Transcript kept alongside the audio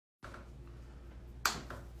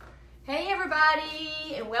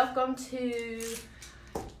everybody, and welcome to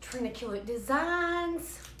Trina Kulik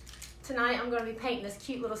Designs. Tonight I'm going to be painting this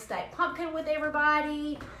cute little stacked pumpkin with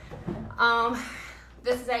everybody.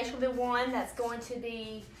 This is actually the one that's going to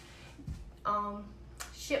be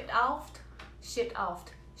shipped off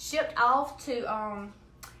to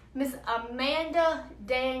Miss Amanda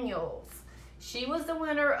Daniels. She was the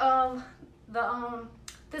winner of the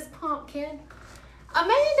this pumpkin.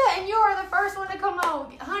 Amanda, and you are the first one to come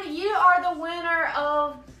on. Honey, you are the winner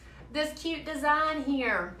of this cute design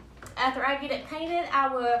here. After I get it painted, I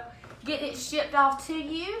will get it shipped off to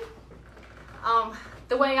you.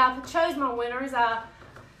 The way I chose my winners, I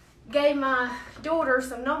gave my daughter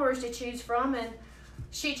some numbers to choose from, and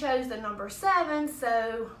she chose the number 7.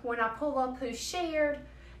 So when I pull up who shared,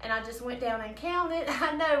 and I just went down and counted,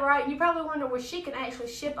 I know, right? You probably wonder where she can actually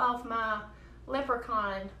ship off my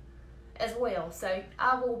leprechaun as well. So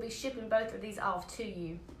I will be shipping both of these off to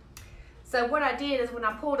you. So what I did is when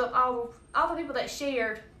I pulled up all the people that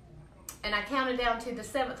shared, and I counted down to the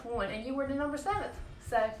 7th one, and you were the number 7th.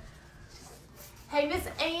 So hey Miss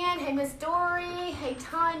Ann, hey Miss Dory, hey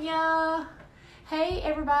Tanya, hey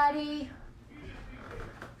everybody.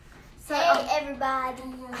 So, hey everybody.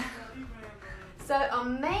 So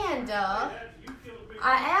Amanda,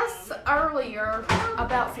 I asked earlier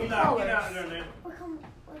about some colors.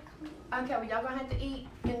 Okay, well, y'all gonna have to eat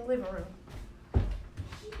in the living room.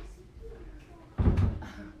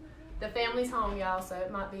 The family's home, y'all, so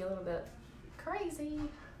it might be a little bit crazy.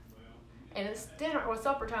 And it's dinner or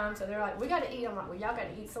supper time, so they're like, we gotta eat. I'm like, well, y'all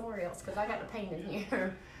gotta eat somewhere else because I got to paint in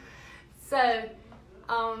here. So,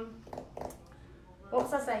 what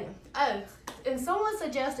was I saying? Oh, and someone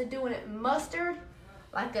suggested doing it mustard,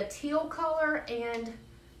 like a teal color, and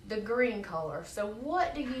the green color. So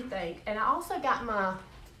what do you think? And I also got my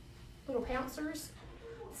little pouncers.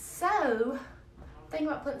 So, thinking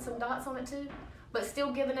about putting some dots on it too, but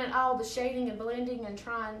still giving it all the shading and blending and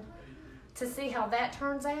trying to see how that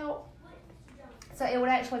turns out. So it would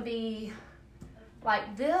actually be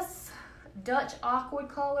like this Dutch aqua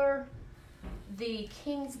color, the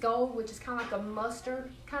King's Gold, which is kind of like a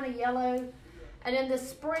mustard kind of yellow, and then the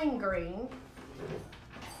spring green.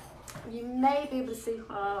 You may be able to see,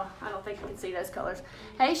 I don't think you can see those colors.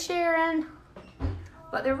 Hey Sharon.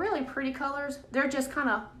 But they're really pretty colors. They're just kind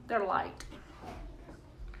of, they're light.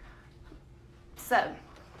 So,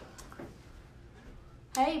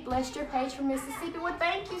 hey, blessed your page from Mississippi. Well,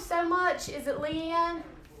 thank you so much. Is it Leanne?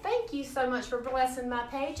 Thank you so much for blessing my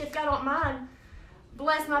page. If y'all don't mind,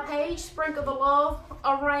 bless my page, sprinkle the love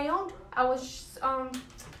around. I would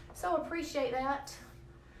so appreciate that.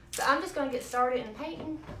 So I'm just going to get started in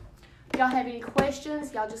painting. If y'all have any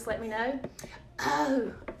questions, y'all just let me know.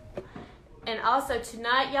 Oh. And also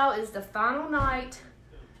tonight, y'all, is the final night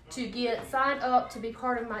to get signed up to be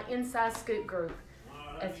part of my Inside Scoop group.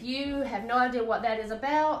 If you have no idea what that is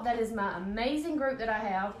about, that is my amazing group that I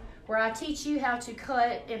have where I teach you how to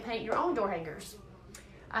cut and paint your own door hangers.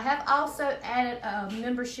 I have also added a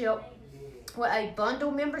membership, well, a bundle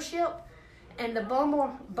membership. And the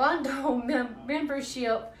bundle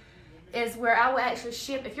membership is where I will actually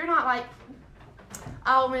ship. If you're not like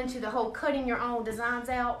all into the whole cutting your own designs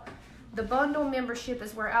out, the bundle membership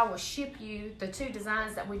is where I will ship you the 2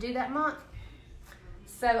 designs that we do that month.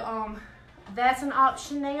 So that's an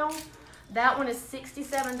option now. That one is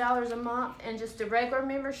 $67 a month, and just the regular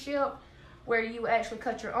membership where you actually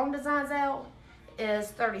cut your own designs out is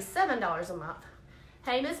 $37 a month.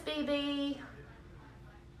 Hey Miss BB.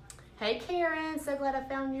 Hey Karen, so glad I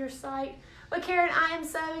found your site. Well Karen, I am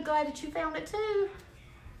so glad that you found it too.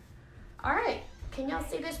 All right, can y'all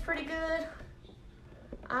see this pretty good?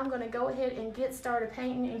 I'm gonna go ahead and get started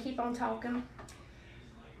painting and keep on talking.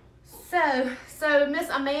 So Miss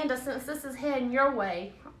Amanda, since this is heading your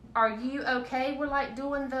way, are you okay with like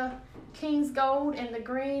doing the King's Gold and the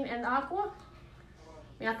green and the aqua?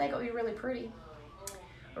 I mean, I think it would be really pretty.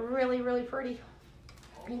 Really, really pretty.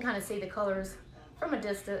 You can kind of see the colors from a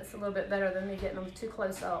distance a little bit better than me getting them too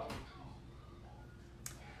close up.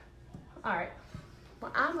 All right,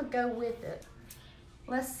 well, I'm gonna go with it.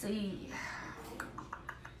 Let's see.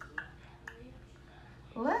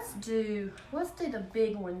 Let's do the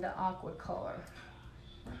big one, the aqua color.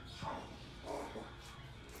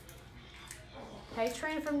 Hey,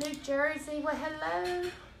 Trina from New Jersey. Well, hello.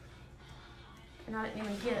 And I didn't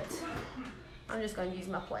even get, I'm just going to use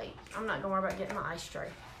my plate. I'm not going to worry about getting my ice tray.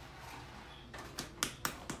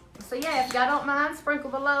 So, yeah, if y'all don't mind,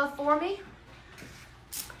 sprinkle the love for me.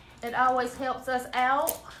 It always helps us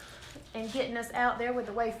out and getting us out there with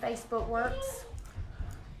the way Facebook works.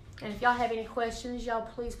 And if y'all have any questions, y'all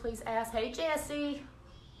please ask. Hey, Jessie.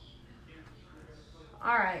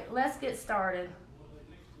 All right, let's get started.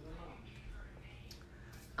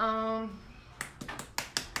 We'll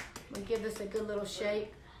give this a good little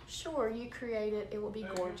shake. Sure, you create it. It will be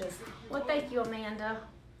gorgeous. Well, thank you, Amanda.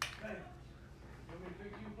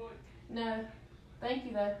 No, thank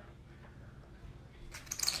you, though.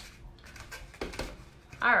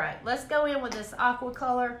 All right, let's go in with this aqua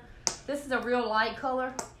color. This is a real light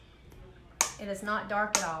color. It is not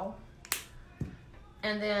dark at all.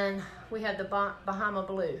 And then we have the Bahama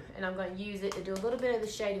Blue, and I'm going to use it to do a little bit of the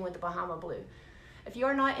shading with the Bahama Blue. If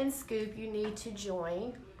you're not in Scoop, you need to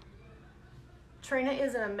join. Trina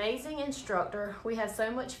is an amazing instructor. We have so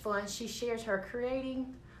much fun. She shares her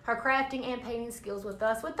crafting and painting skills with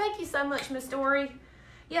us. Well, thank you so much, Miss Dory.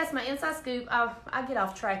 Yes, my Inside Scoop, I get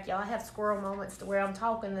off track, y'all. I have squirrel moments to where I'm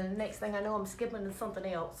talking, and the next thing I know, I'm skipping to something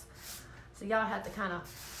else. So y'all have to kind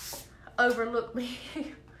of overlook me.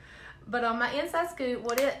 But on my Inside Scoop,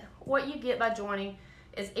 what you get by joining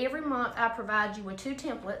is every month I provide you with 2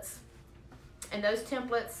 templates. And those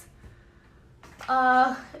templates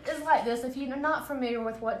is like this. If you're not familiar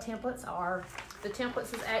with what templates are, the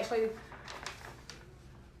templates is actually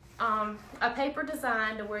a paper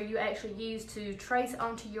design to where you actually use to trace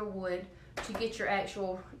onto your wood to get your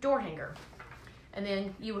actual door hanger. And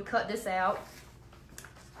then you would cut this out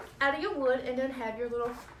of your wood and then have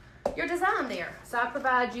your design there. So I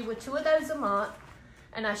provide you with 2 of those a month,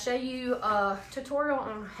 and I show you a tutorial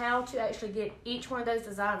on how to actually get each one of those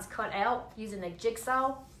designs cut out using a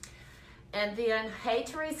jigsaw. And then, hey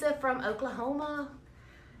Teresa from Oklahoma.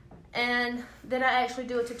 And then I actually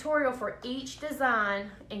do a tutorial for each design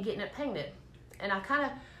and getting it painted. And I kind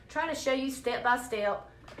of try to show you step by step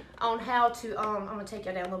on how to, I'm gonna take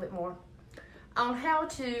you down a little bit more, on how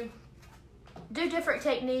to do different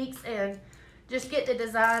techniques and just get the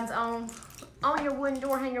designs on your wooden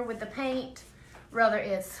door hanger with the paint, whether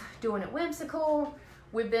it's doing it whimsical.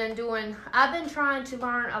 I've been trying to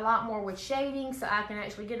learn a lot more with shading so I can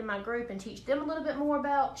actually get in my group and teach them a little bit more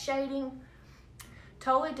about shading.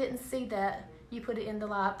 Totally didn't see that you put it in the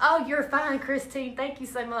live. Oh, you're fine, Christine. Thank you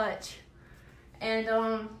so much.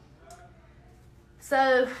 And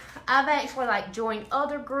so I've actually joined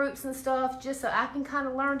other groups and stuff just so I can kind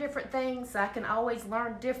of learn different things. So I can always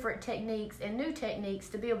learn different techniques and new techniques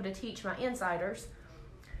to be able to teach my insiders.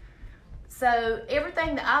 So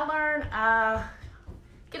everything that I learn, I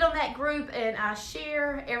get on that group and I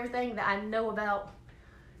share everything that I know about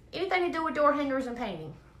anything to do with door hangers and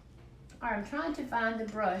painting. All right, I'm trying to find the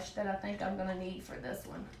brush that I think I'm gonna need for this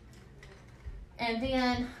one. And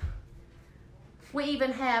then we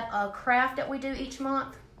even have a craft that we do each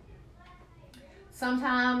month.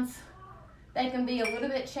 Sometimes they can be a little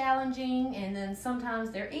bit challenging, and then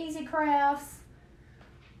sometimes they're easy crafts.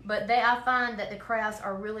 But I find that the crafts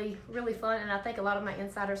are really, really fun, and I think a lot of my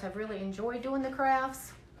insiders have really enjoyed doing the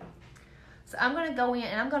crafts. So I'm gonna go in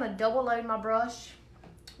and I'm gonna double load my brush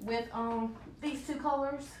with these 2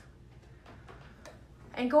 colors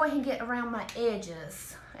and go ahead and get around my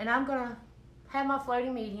edges. And I'm gonna have my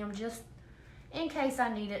floating medium just in case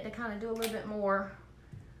I need it to kind of do a little bit more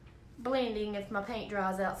blending if my paint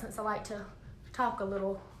dries out, since I like to talk a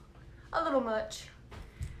little much.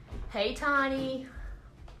 Hey Tiny.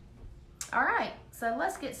 All right, so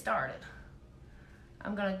let's get started.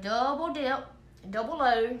 I'm gonna double dip, double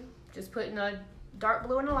load, just putting a dark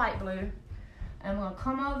blue and a light blue. I'm gonna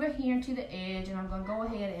come over here to the edge and I'm gonna go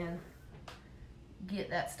ahead and get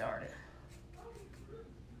that started.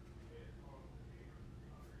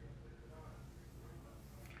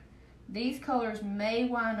 These colors may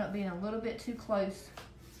wind up being a little bit too close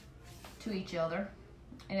to each other.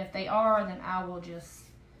 And if they are, then I will just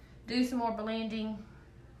do some more blending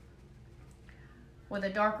with a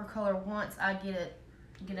darker color once I get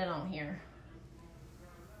it on here.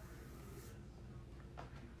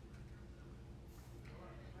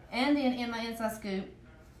 And then in my Inside Scoop,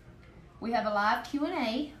 we have a live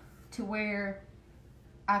Q&A to where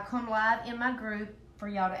I come live in my group for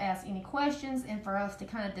y'all to ask any questions and for us to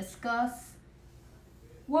kind of discuss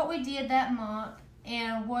what we did that month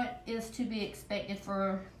and what is to be expected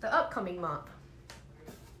for the upcoming month.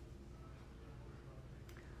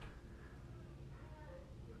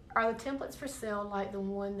 Are the templates for sale like the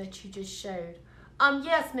one that you just showed?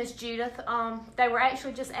 Yes, Miss Judith. They were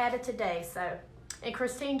actually just added today. So, and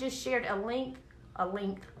Christine just shared a link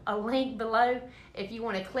below if you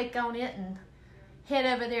want to click on it and head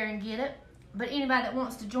over there and get it. But anybody that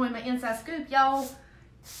wants to join my Inside Scoop, y'all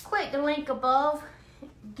click the link above,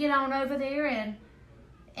 get on over there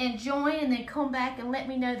and join, and then come back and let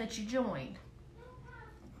me know that you joined.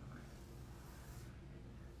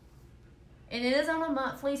 And it is on a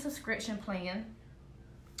monthly subscription plan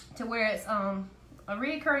to where it's a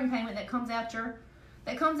reoccurring payment that comes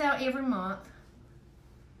out every month.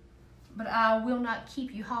 But I will not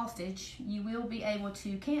keep you hostage. You will be able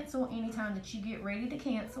to cancel anytime that you get ready to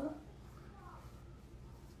cancel.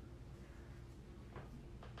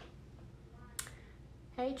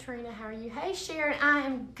 Hey Trina, how are you? Hey Sharon, I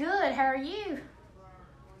am good. How are you?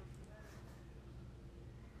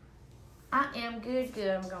 I am good.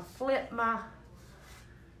 I'm gonna flip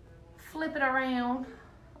it around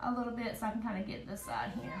a little bit so I can kind of get this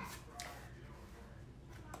side here.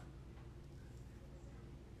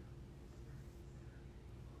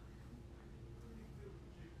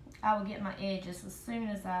 I will get my edges as soon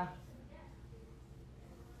as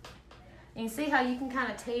you can see how you can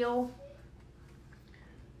kind of tell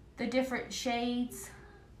the different shades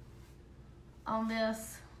on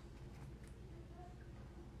this.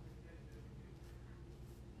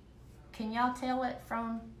 Can y'all tell it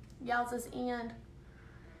from y'all's end?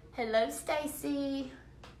 Hello, Stacy.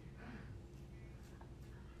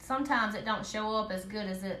 Sometimes it don't show up as good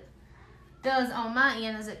as it does on my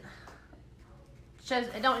end, as it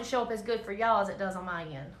don't show up as good for y'all as it does on my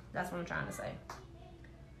end. That's what I'm trying to say.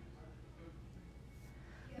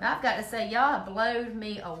 Now, I've got to say, y'all have blown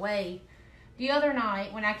me away. The other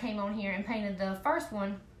night when I came on here and painted the first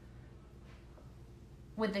one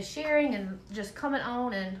with the sharing and just coming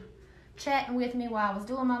on and chatting with me while I was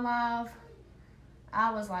doing my live,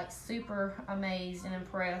 I was like super amazed and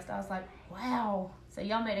impressed. I was like, wow. So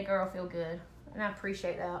y'all made a girl feel good, and I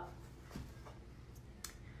appreciate that.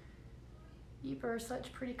 You are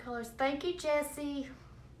such pretty colors. Thank you, Jesse.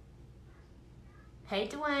 Hey,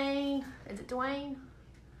 Dwayne. Is it Dwayne?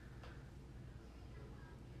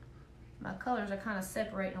 My colors are kind of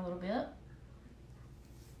separating a little bit.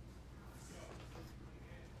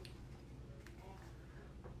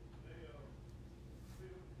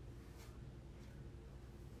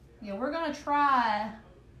 Yeah, we're gonna try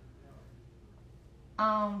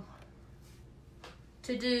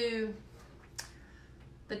to do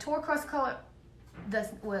the turquoise color.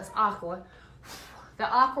 This was aqua. The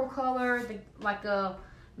aqua color, like a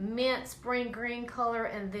mint spring green color,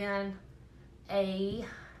 and then a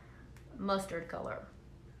mustard color.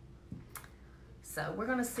 So we're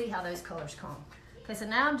gonna see how those colors come. Okay, so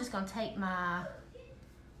now I'm just gonna take my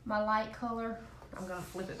light color. I'm gonna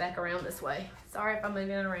flip it back around this way. Sorry if I'm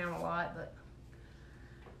moving it around a lot, but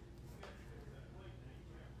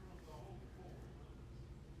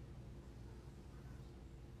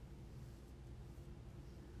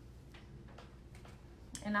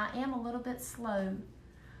and I am a little bit slow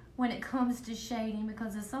when it comes to shading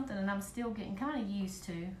because it's something that I'm still getting kind of used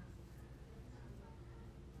to.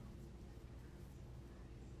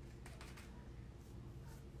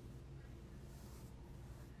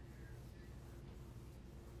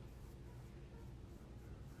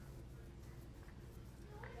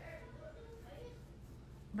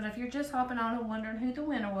 But if you're just hopping on and wondering who the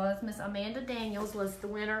winner was, Miss Amanda Daniels was the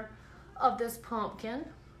winner of this pumpkin.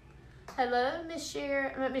 Hello, Miss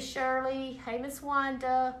Shirley. Hey, Miss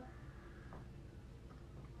Wanda.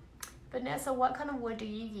 Vanessa, what kind of wood do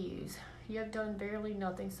you use? You have done barely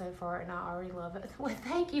nothing so far, and I already love it. Well,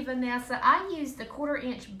 thank you, Vanessa. I use the 1/4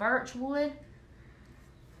 inch birch wood.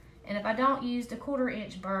 And if I don't use the 1/4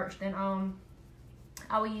 inch birch, then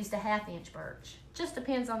I will use the 1/2 inch birch. Just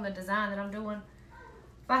depends on the design that I'm doing.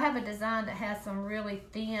 If I have a design that has some really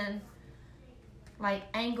thin, like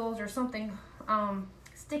angles or something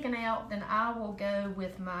sticking out, then I will go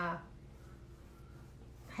with my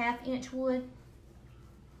 1/2 inch wood.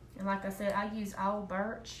 And like I said, I use all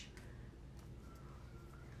birch.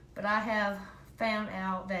 But I have found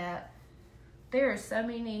out that there are so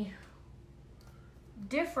many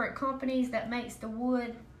different companies that makes the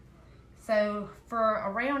wood. So for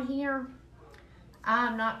around here,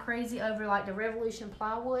 I'm not crazy over like the Revolution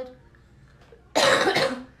plywood.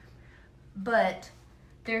 But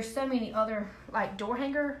there's so many other like door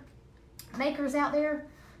hanger makers out there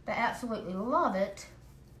that absolutely love it.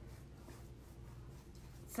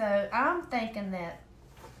 So I'm thinking that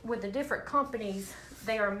with the different companies,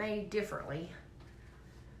 they are made differently.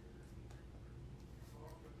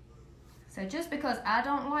 So just because I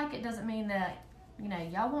don't like it doesn't mean that, you know,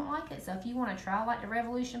 y'all won't like it. So if you want to try like the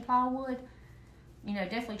Revolution plywood, you know,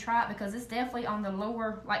 definitely try it because it's definitely on the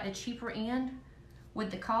lower, like the cheaper end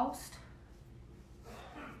with the cost.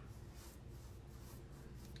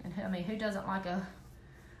 And I mean, who doesn't like a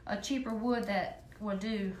cheaper wood that will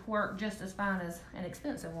do work just as fine as an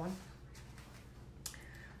expensive one?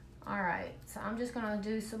 All right, so I'm just gonna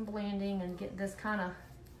do some blending and get this kind of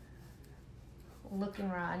looking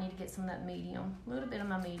right. I need to get some of that medium, a little bit of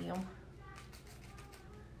my medium.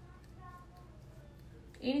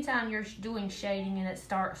 anytime you're doing shading and it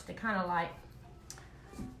starts to kind of like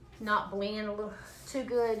not blend a little too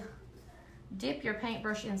good, dip your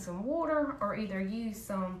paintbrush in some water or either use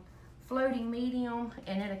some floating medium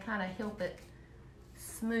and it'll kind of help it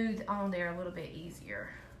smooth on there a little bit easier.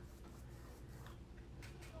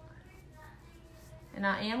 And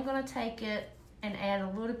I am going to take it and add a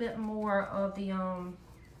little bit more of the or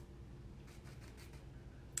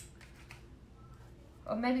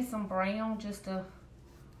maybe some brown, just to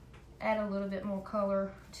add a little bit more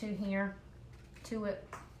color to it.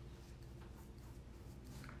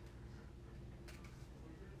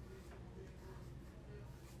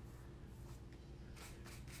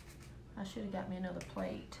 I should have got me another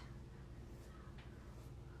plate.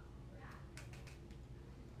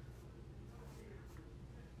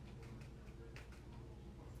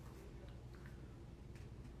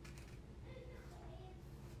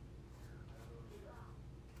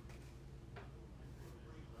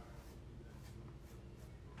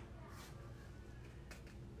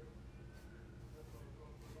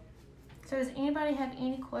 So does anybody have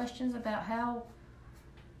any questions about how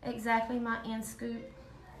exactly my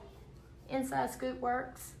inside scoop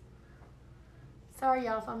works? Sorry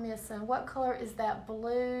y'all if I'm missing. What color is that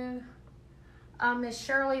blue? Miss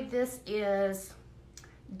Shirley, this is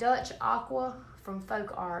Dutch Aqua from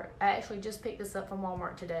Folk Art. I actually just picked this up from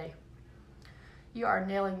Walmart today. You are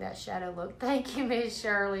nailing that shadow look. Thank you, Miss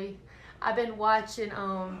Shirley. I've been watching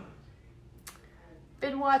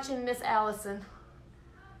Miss Allison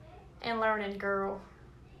and learning, girl.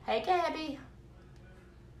 Hey, Gabby.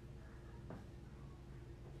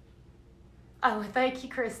 Oh, thank you,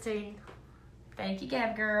 Christine. Thank you,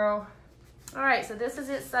 Gab girl. All right, so this is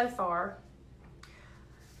it so far.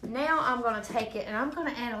 Now I'm going to take it and I'm going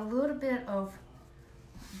to add a little bit of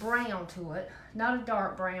brown to it. Not a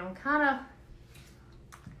dark brown, kind of,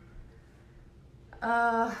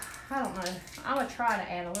 I don't know. I'm going to try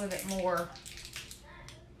to add a little bit more,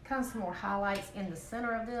 kind of some more highlights in the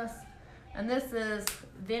center of this. And this is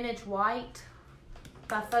Vintage White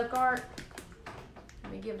by Folk Art.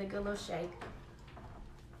 Let me give it a good little shake.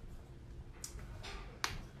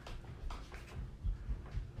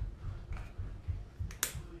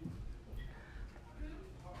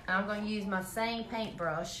 I'm going to use my same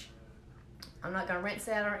paintbrush. I'm not going to rinse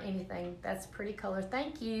it out or anything. That's a pretty color.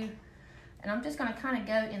 Thank you. And I'm just going to kind of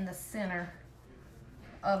go in the center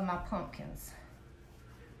of my pumpkins.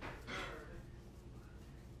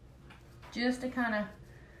 Just to kind of,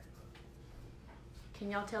 can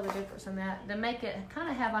y'all tell the difference in that? To make it kind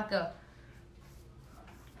of have like a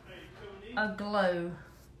glow,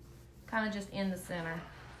 kind of just in the center.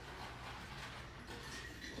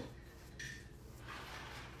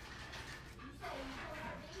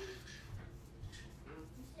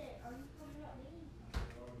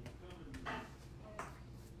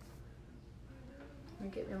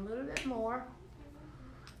 Get me a little bit more.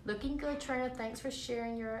 Looking good, Trina. Thanks for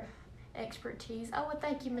sharing your expertise. Oh, well,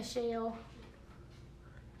 thank you, Michelle.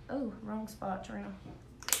 Oh, wrong spot, Trina.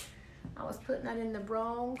 I was putting that in the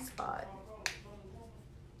wrong spot.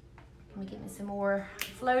 Let me get me some more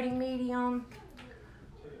floating medium.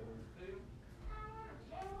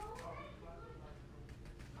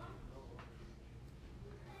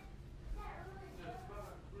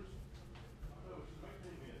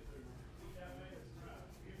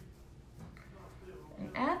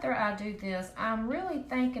 After I do this, I'm really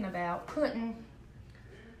thinking about putting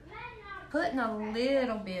a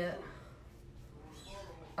little bit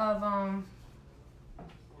of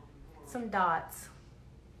some dots.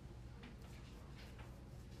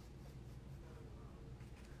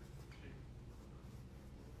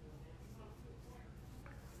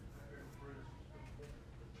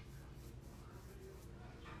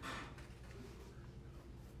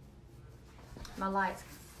 My lights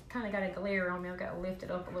kind of got a glare on me. I've got to lift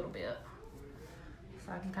it up a little bit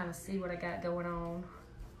so I can kind of see what I got going on.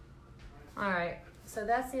 All right, so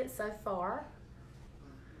that's it so far.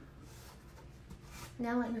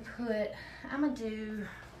 Now let me put, I'm gonna do,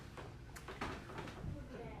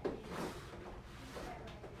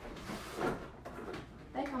 I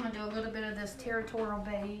think I'm gonna do a little bit of this Territorial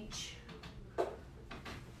Beige.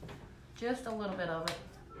 Just a little bit of it.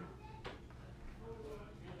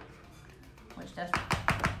 Which that's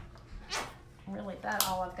really about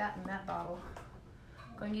all I've got in that bottle.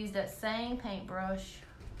 I'm going to use that same paintbrush.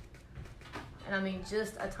 And I mean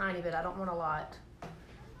just a tiny bit. I don't want a lot.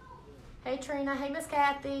 Hey Trina. Hey Miss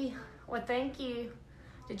Kathy. Well, thank you.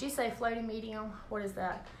 Did you say floating medium? What is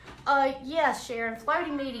that? Yes, Sharon.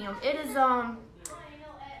 Floating medium. It is, I'm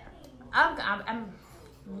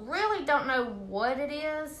really don't know what it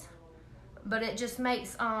is. But it just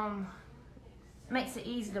makes, makes it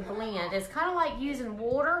easy to blend. It's kind of like using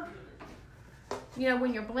water. You know,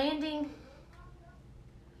 when you're blending,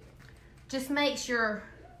 just make sure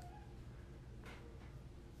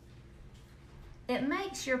it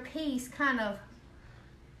makes your piece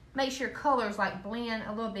makes your colors like blend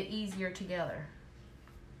a little bit easier together.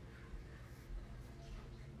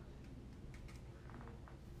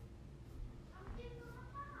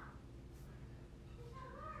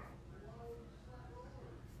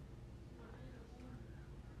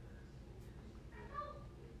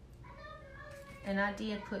 And I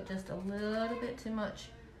did put just a little bit too much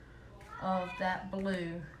of that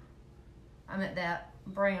blue. I meant that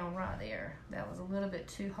brown right there. That was a little bit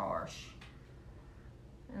too harsh.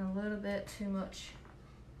 And a little bit too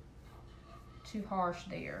harsh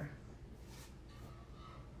there.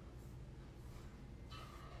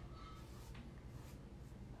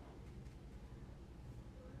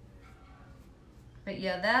 But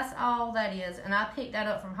yeah, that's all that is. And I picked that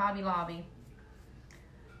up from Hobby Lobby.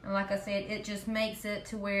 And like I said, it just makes it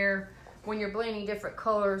to where when you're blending different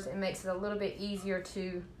colors, it makes it a little bit easier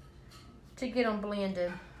to get them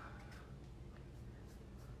blended.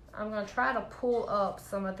 I'm going to try to pull up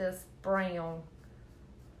some of this brown.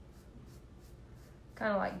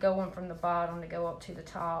 Kind of like going from the bottom to go up to the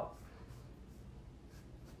top.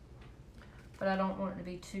 But I don't want it to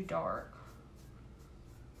be too dark.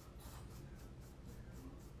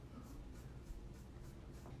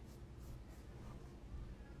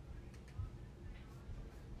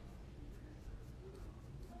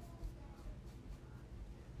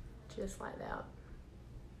 Just like that.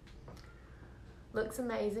 Looks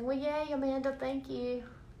amazing. Well, yay, Amanda, thank you.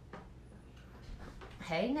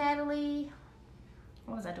 Hey, Natalie.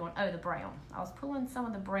 What was I doing? Oh, the brown. I was pulling some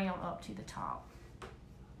of the brown up to the top.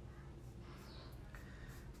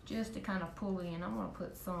 Just to kind of pull in. I'm going to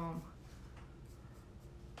put some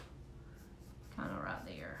kind of right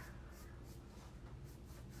there.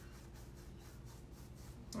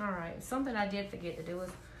 All right, something I did forget to do was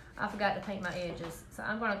I forgot to paint my edges. So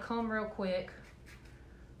I'm going to comb real quick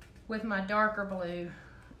with my darker blue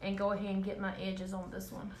and go ahead and get my edges on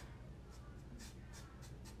this one.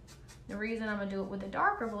 The reason I'm going to do it with the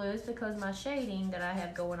darker blue is because my shading that I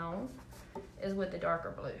have going on is with the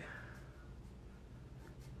darker blue.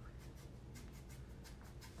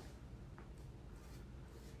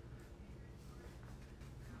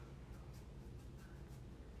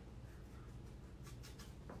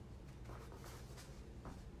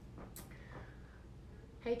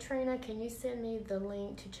 Hey Trina, can you send me the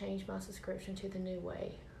link to change my subscription to the new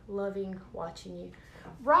way? Loving watching you.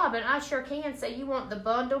 Robin, I sure can. Say you want the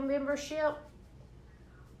bundle membership.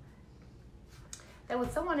 There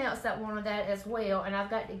was someone else that wanted that as well, and I've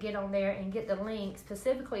got to get on there and get the link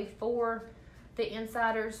specifically for the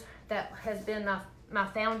insiders that has been my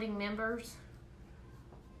founding members,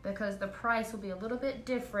 because the price will be a little bit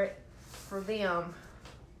different for them.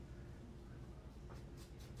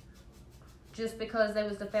 Just because they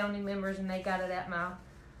was the founding members and they got it at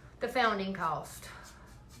the founding cost.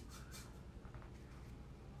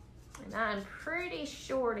 And I'm pretty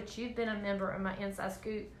sure that you've been a member of my Inside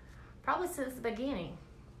Scoop probably since the beginning.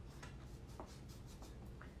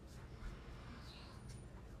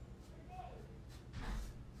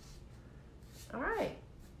 All right.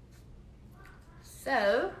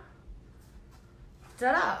 So,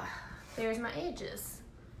 ta-da! There's my edges.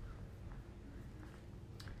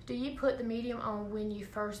 Do you put the medium on when you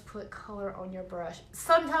first put color on your brush?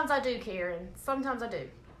 Sometimes I do, Karen. Sometimes I do.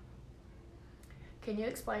 Can you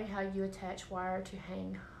explain how you attach wire to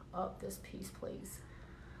hang up this piece, please?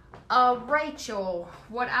 Rachel,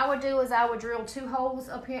 what I would do is I would drill 2 holes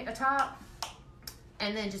up here at the top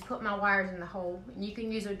and then just put my wires in the hole. And you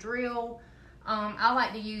can use a drill. I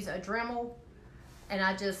like to use a Dremel, and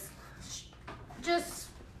I just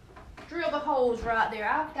drill the holes right there.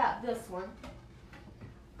 I've got this one.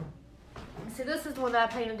 See, this is the one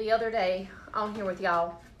that I painted the other day on here with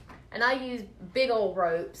y'all. And I used big old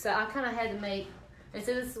rope, so I kind of had to make, and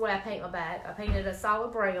so this is what I paint my back. I painted a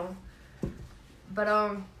solid brown. But,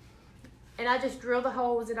 and I just drill the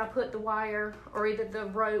holes and I put the wire or either the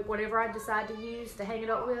rope, whatever I decide to use to hang it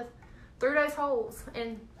up with, through those holes.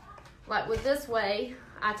 And like with this way,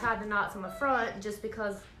 I tied the knots on the front just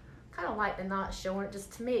because I kind of like the knots showing. It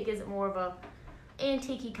just, to me, it gives it more of a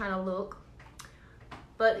antique-y kind of look.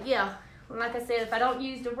 But yeah, like I said, if I don't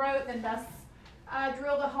use the rope, then I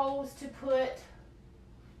drill the holes to put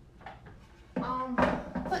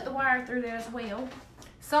the wire through there as well.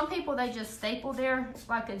 Some people, they just staple their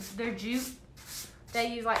jute. They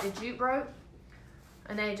use like the jute rope,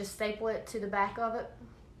 and they just staple it to the back of it.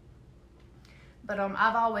 But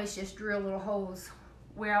I've always just drilled little holes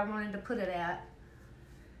where I wanted to put it at.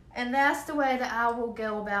 And that's the way that I will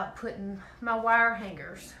go about putting my wire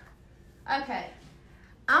hangers. Okay,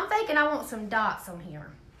 I'm thinking I want some dots on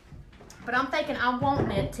here. But I'm thinking I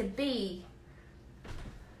want it to be,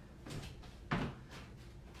 let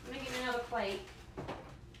me get another plate.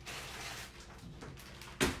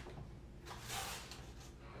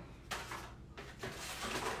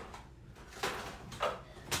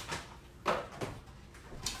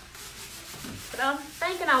 But I'm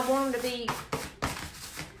thinking I want them to be,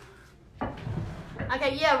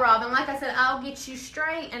 okay, yeah, Robin, like I said, I'll get you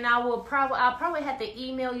straight, and I'll probably have to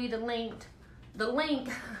email you the link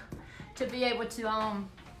to be able to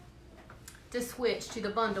switch to the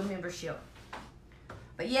bundle membership.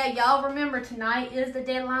 But yeah, y'all remember tonight is the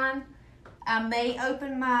deadline. I may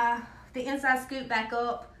open the Inside Scoop back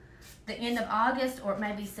up the end of August, or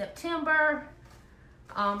maybe September.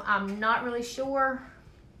 I'm not really sure.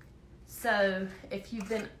 So if you've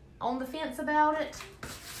been on the fence about it,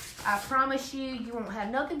 I promise you won't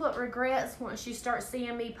have nothing but regrets once you start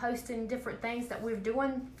seeing me posting different things that we're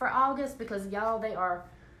doing for August, because y'all, they are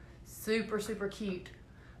super, super cute.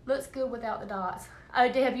 Looks good without the dots.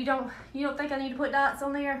 Oh, Deb, you don't think I need to put dots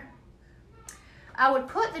on there? I would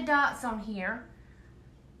put the dots on here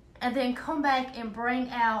and then come back and bring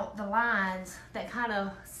out the lines that kind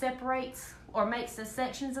of separates or makes the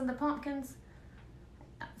sections of the pumpkins.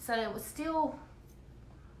 So it was still,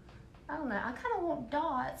 I don't know, I kind of want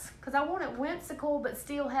dots because I want it whimsical but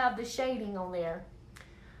still have the shading on there.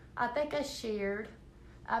 I think I shared.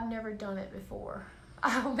 I've never done it before.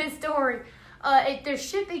 Oh, Miss Dory, there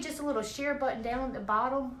should be just a little share button down at the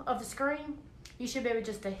bottom of the screen. You should be able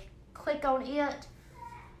just to click on it,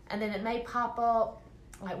 and then it may pop up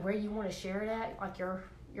like where you want to share it at, like your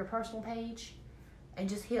personal page, and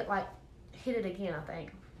just hit it again, I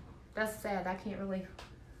think. That's sad. I can't really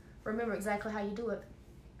remember exactly how you do it.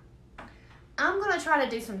 I'm going to try to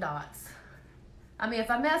do some dots. I mean, if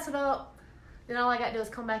I mess it up, then all I got to do is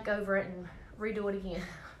come back over it and redo it again.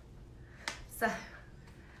 So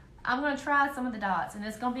I'm going to try some of the dots, and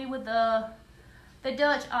it's going to be with the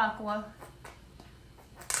Dutch Aqua.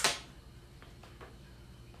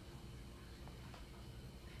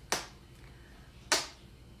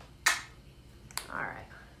 All right.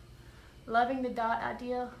 Loving the dot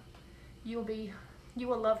idea. You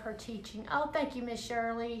will love her teaching. Oh, thank you, Miss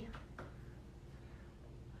Shirley.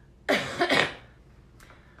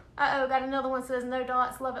 Uh-oh, got another one that says no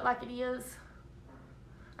dots, love it like it is.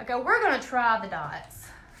 Okay, we're going to try the dots.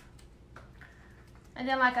 And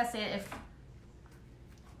then, like I said, if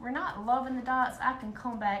we're not loving the dots, I can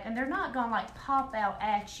come back. And they're not going to, like, pop out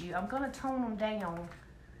at you. I'm going to tone them down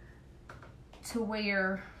to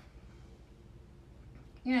where,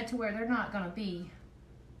 to where they're not going to be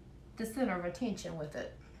the center of attention with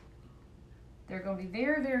it. They're going to be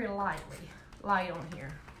very, very light on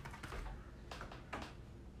here.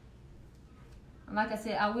 And like I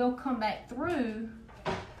said, I will come back through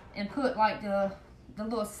and put like the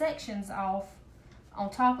little sections off on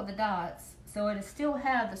top of the dots, so it'll still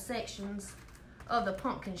have the sections of the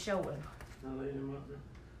pumpkin showing. I'll lay them up there.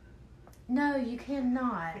 No, you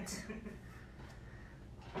cannot.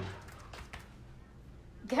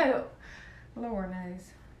 Go. Lord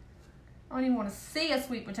knows. I don't even want to see a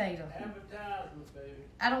sweet potato. Advertisement, baby.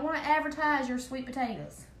 I don't want to advertise your sweet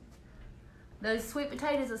potatoes. Those sweet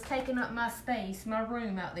potatoes is taking up my space, my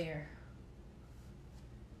room out there.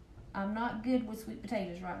 I'm not good with sweet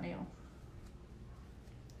potatoes right now.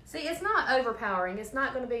 See, it's not overpowering. It's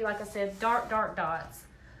not going to be, like I said, dark, dark dots.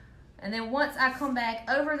 And then once I come back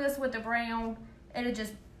over this with the brown,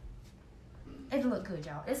 it'll look good,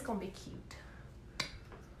 y'all. It's going to be cute.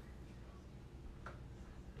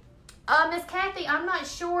 Miss Kathy, I'm not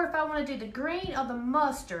sure if I want to do the green or the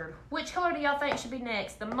mustard. Which color do y'all think should be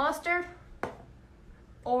next? The mustard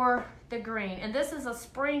or the green? And this is a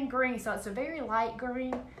spring green, so it's a very light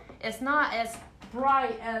green. It's not as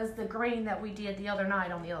bright as the green that we did the other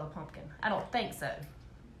night on the other pumpkin. I don't think so.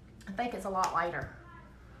 I think it's a lot lighter.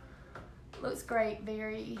 Looks great.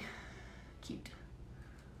 Very cute.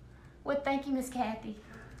 Well, thank you, Miss Kathy.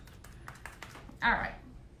 All right.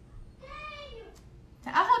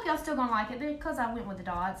 I hope y'all still gonna like it because I went with the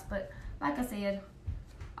dots, but like I said,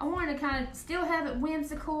 I wanted to kind of still have it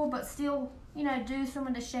whimsical, but still, do some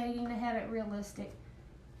of the shading to have it realistic.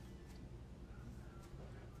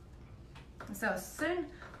 So soon,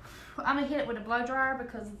 I'm gonna hit it with a blow dryer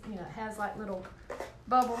because it has like little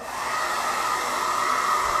bubbles.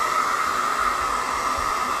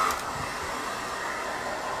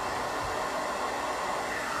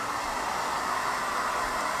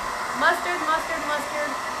 Mustard, mustard, mustard,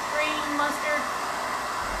 green, mustard,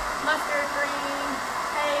 mustard, green.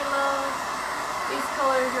 Hey, love. Be these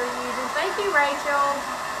colors you're using. Thank you, Rachel.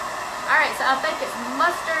 All right, so I think it's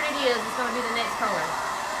mustard it is. It's gonna be the next color.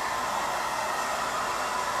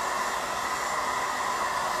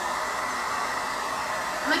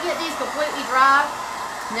 I'm gonna get these completely dry.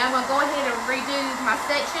 Now I'm gonna go ahead and redo my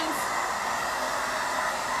sections.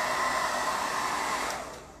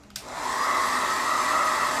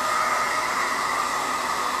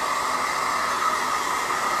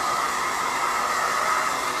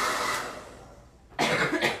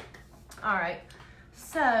 All right,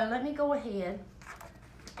 so let me go ahead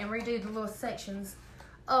and redo the little sections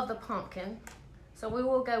of the pumpkin. So we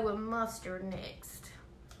will go with mustard next.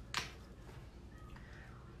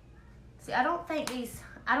 See, I don't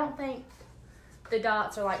think the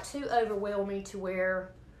dots are like too overwhelming to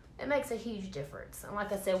where it makes a huge difference. And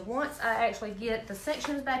like I said, once I actually get the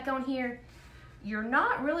sections back on here, you're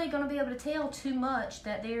not really going to be able to tell too much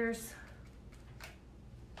that there's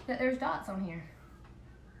dots on here.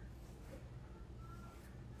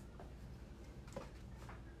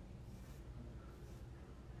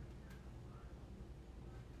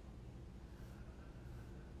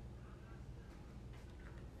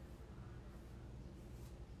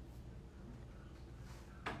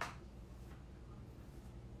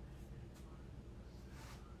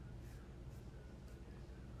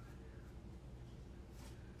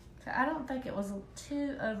 So I don't think it was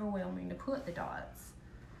too overwhelming to put the dots.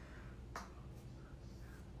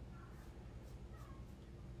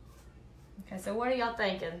 Okay, so what are y'all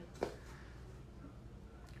thinking?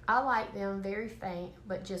 I like them very faint,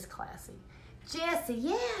 but just classy. Jessie,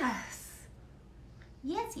 yes.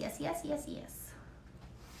 Yes, yes, yes, yes, yes.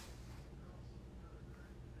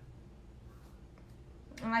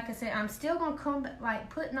 And like I said, I'm still gonna come back, like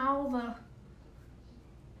putting all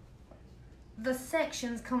the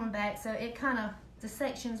sections coming back, so it kind of, the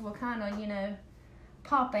sections will kind of, you know,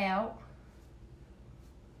 pop out.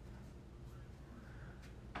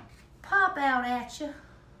 Pop out at you.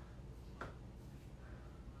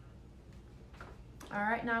 All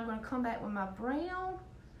right, now I'm going to come back with my brown.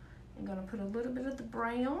 I'm going to put a little bit of the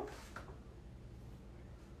brown.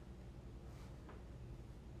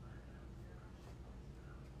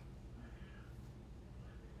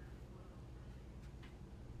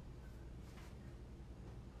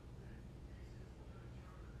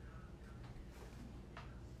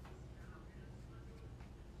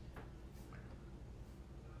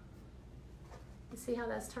 See how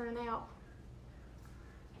that's turning out.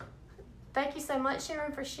 Thank you so much,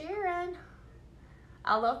 Sharon, for sharing.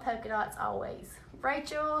 I love polka dots always.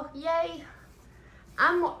 Rachel, yay.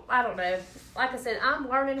 I don't know. Like I said, I'm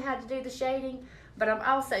learning how to do the shading, but I'm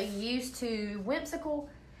also used to whimsical.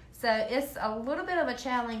 So it's a little bit of a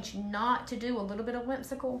challenge not to do a little bit of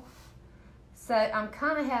whimsical. So I'm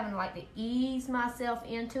kind of having like to ease myself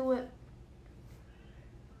into it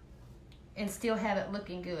and still have it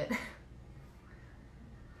looking good.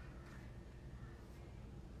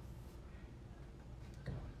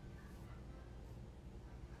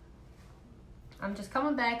 I'm just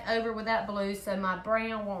coming back over with that blue so my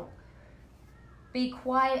brown won't be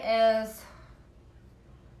quite as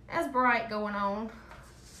bright going on.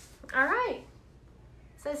 All right.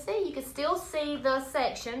 So see, you can still see the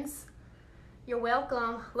sections. You're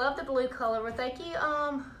welcome. Love the blue color. Well, thank you.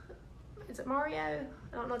 Is it Mario?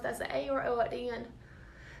 I don't know if that's an A or O at the end.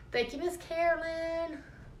 Thank you, Miss Carolyn.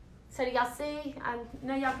 So do y'all see? I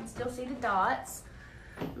know y'all can still see the dots.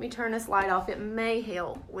 Let me turn this light off. It may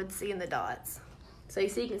help with seeing the dots. So you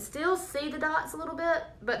see, you can still see the dots a little bit,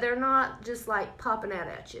 but they're not just like popping out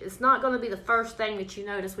at you. It's not going to be the first thing that you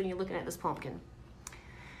notice when you're looking at this pumpkin.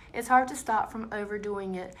 It's hard to stop from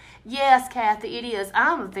overdoing it. Yes, Kathy, it is.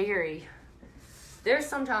 There's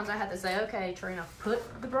sometimes I have to say, okay, Trina,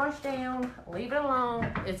 put the brush down, leave it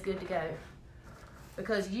alone, it's good to go.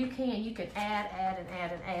 Because you can add,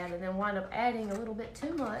 and then wind up adding a little bit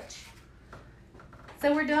too much.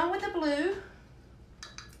 So we're done with the blue.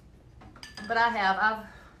 But I've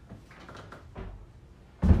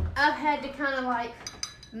had to kind of like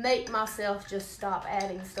make myself just stop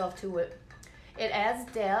adding stuff to it. It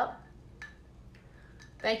adds depth.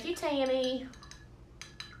 Thank you, Tammy.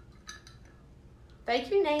 Thank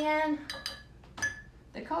you, Nan.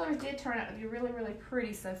 The colors did turn out to be really, really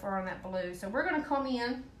pretty so far on that blue. So we're going to come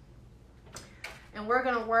in and we're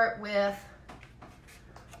going to work with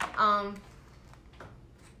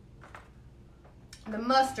the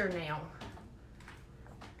mustard now.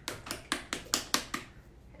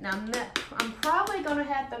 Now, I'm probably going to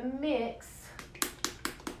have to mix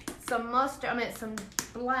some some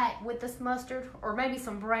black with this mustard, or maybe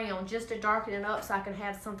some brown, just to darken it up so I can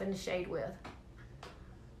have something to shade with.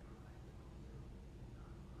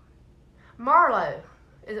 Marlowe.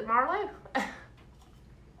 Is it Marlowe?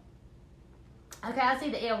 Okay, I see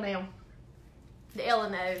the L now. The L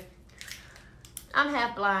and O. I'm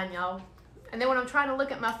half blind, y'all. And then when I'm trying to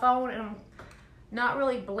look at my phone and I'm not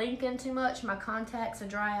really blinking too much, my contacts will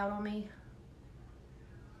dry out on me.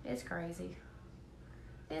 It's crazy.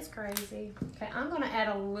 It's crazy. Okay, I'm going to add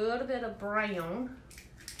a little bit of brown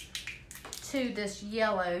to this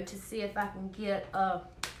yellow to see if I can get a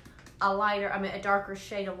darker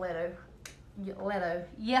shade of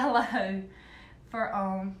yellow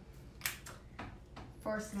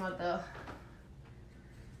for some of the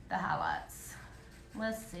highlights.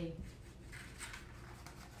 Let's see.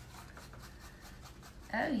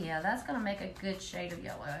 Oh yeah, that's gonna make a good shade of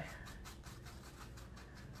yellow.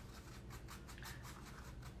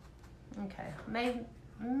 Okay,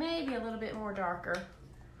 maybe a little bit more darker.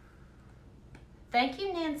 Thank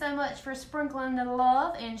you, Nan, so much for sprinkling the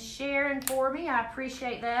love and sharing for me. I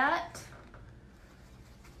appreciate that.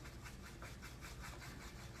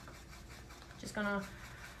 Just gonna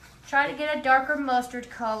try to get a darker mustard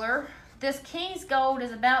color. This King's Gold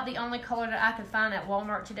is about the only color that I could find at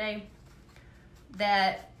Walmart today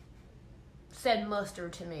that said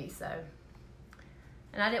mustard to me, so.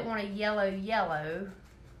 And I didn't want a yellow.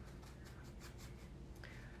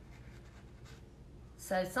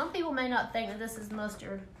 So some people may not think that this is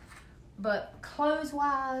mustard, but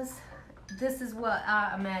clothes-wise, this is what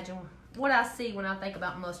I imagine, what I see when I think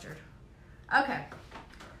about mustard. Okay,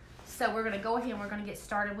 so we're gonna go ahead and we're gonna get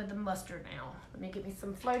started with the mustard now. Let me get me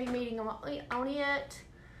some floating meeting on it.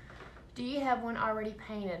 Do you have one already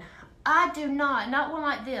painted? I do not one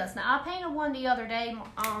like this. Now I painted one the other day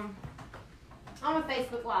on a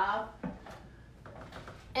Facebook Live,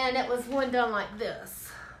 and it was one done like this.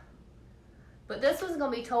 But this one's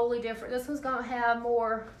gonna be totally different. This one's gonna have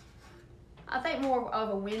more, I think, more of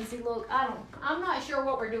a whimsy look. I'm not sure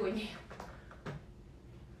what we're doing here.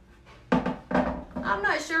 I'm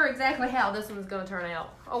not sure exactly how this one's gonna turn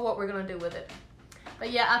out or what we're gonna do with it.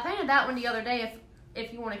 But yeah, I painted that one the other day.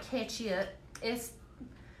 If you want to catch it,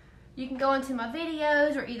 you can go into my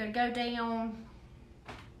videos or either go down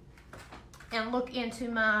and look into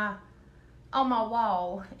on my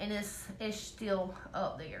wall, and it's still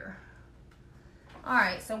up there. All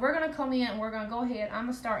right, so we're gonna come in and we're gonna go ahead. I'm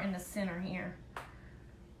gonna start in the center here.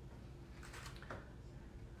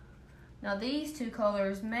 Now these two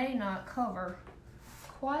colors may not cover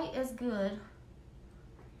quite as good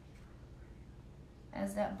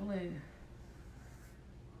as that blue,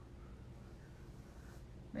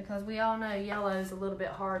 because we all know yellow is a little bit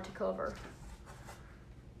hard to cover.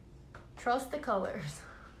 Trust the colors.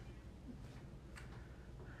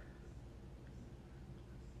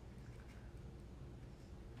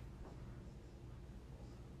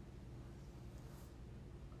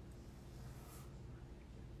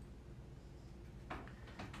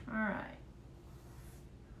 All right.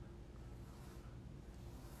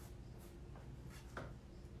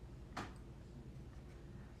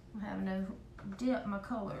 I'm having to dip my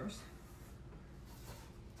colors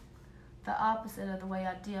the opposite of the way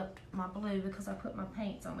I dipped my blue, because I put my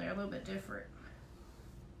paints on there a little bit different.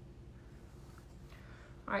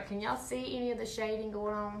 All right, can y'all see any of the shading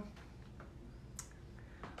going on?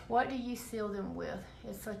 What do you seal them with?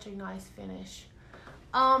 It's such a nice finish.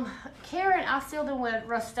 Karen, I sealed them with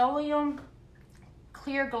Rust-Oleum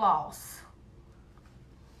Clear Gloss.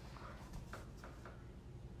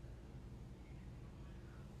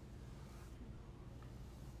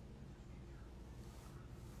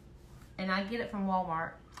 And I get it from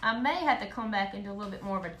Walmart. I may have to come back and do a little bit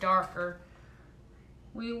more of a darker.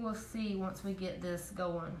 We will see once we get this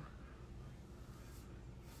going.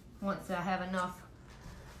 Once I have enough,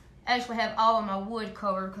 actually have all of my wood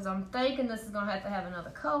covered, because I'm thinking this is gonna have to have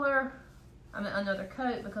another color, another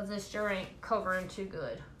coat, because this sure ain't covering too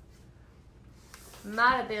good.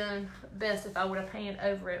 Might have been best if I would have painted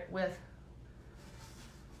over it with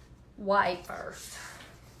white first,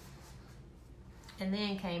 and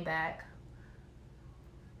then came back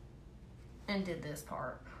and did this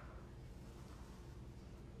part.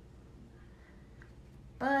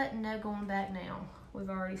 But no going back now. We've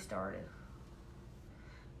already started.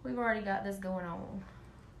 We've already got this going on.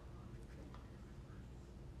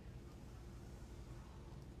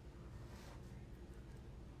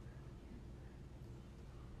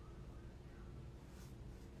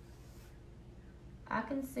 I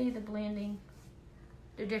can see the blending,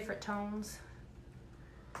 the different tones.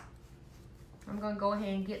 I'm gonna go ahead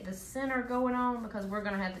and get the center going on, because we're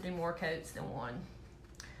gonna have to do more coats than one,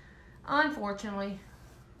 unfortunately.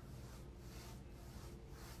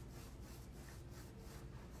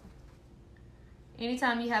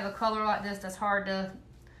 Anytime you have a color like this that's hard to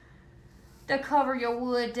to cover your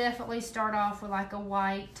wood, definitely start off with like a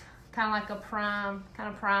white, kind of like a prime, kind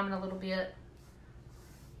of priming a little bit.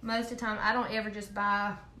 Most of the time, I don't ever just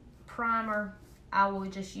buy primer. I will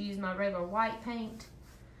just use my regular white paint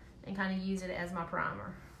and kind of use it as my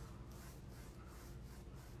primer.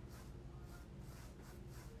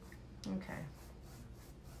 Okay.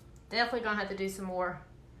 Definitely gonna have to do some more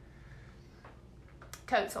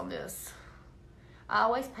coats on this. I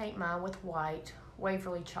always paint mine with white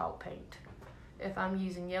Waverly chalk paint. If I'm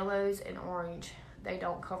using yellows and orange, they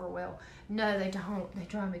don't cover well. No, they don't. They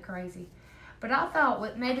drive me crazy. But I thought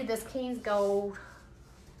with maybe this Keen's Gold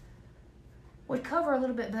would cover a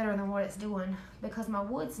little bit better than what it's doing, because my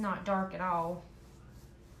wood's not dark at all.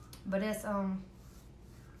 But it's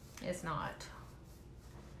not.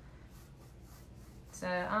 So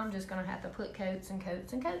I'm just gonna have to put coats and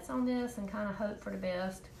coats and coats on this and kind of hope for the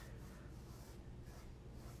best.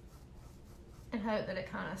 And hope that it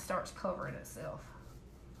kind of starts covering itself.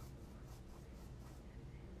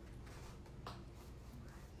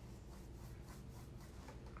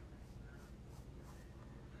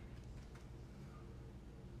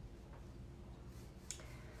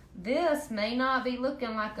 This may not be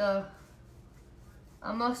looking like a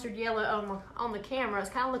mustard yellow on the camera. It's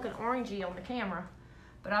kind of looking orangey on the camera.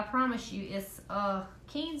 But I promise you, it's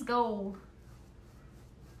Keen's Gold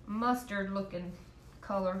mustard looking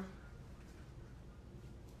color.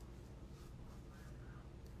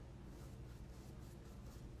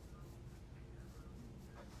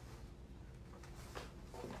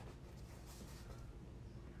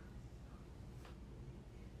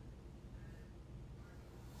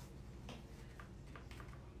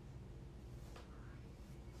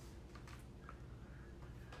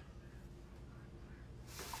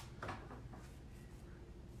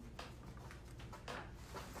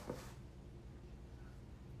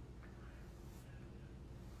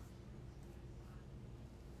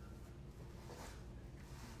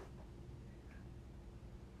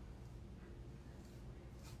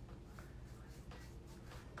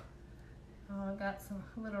 I've got some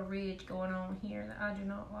little ridge going on here that I do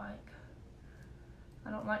not like.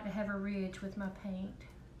 I don't like to have a ridge with my paint.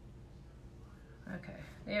 Okay,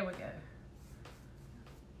 there we go.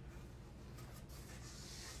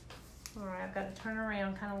 All right, I've got to turn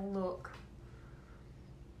around, kind of look.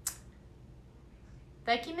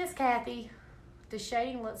 Thank you, Miss Kathy. The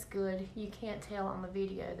shading looks good. You can't tell on the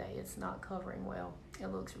video that it's not covering well. It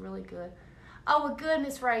looks really good. Oh, well, good,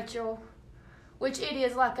 Miss Rachel. Which it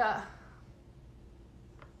is like a,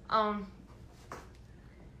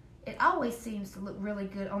 it always seems to look really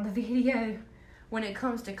good on the video when it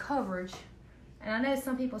comes to coverage. And I know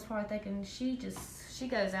some people's probably thinking she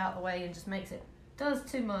goes out the way and just does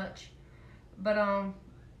too much. But a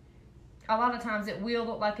lot of times it will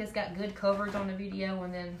look like it's got good coverage on the video,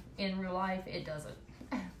 and then in real life it doesn't.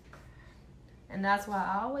 And that's why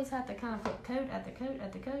I always have to kind of put coat after coat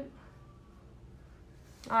after coat.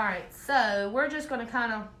 Alright, so we're just going to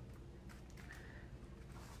kind of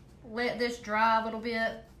let this dry a little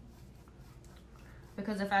bit,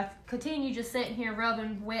 because if I continue just sitting here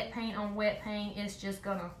rubbing wet paint on wet paint, it's just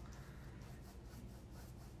going to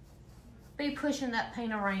be pushing that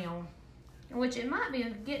paint around. Which it might be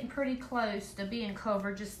getting pretty close to being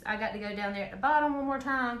covered. Just I got to go down there at the bottom one more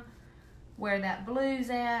time where that blue's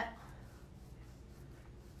at,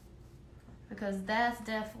 because that's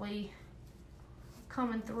definitely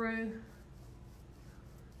coming through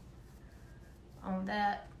on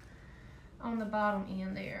the bottom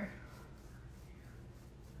end there.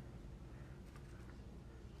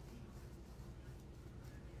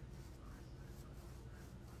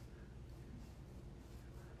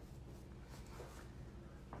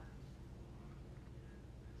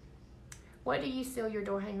 What do you seal your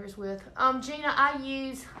door hangers with? Gina,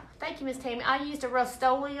 thank you, Miss Tammy. I used a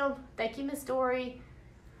Rust-Oleum. Thank you, Miss Dory.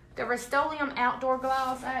 The Rust-Oleum outdoor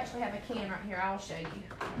gloss. I actually have a can right here. I'll show you.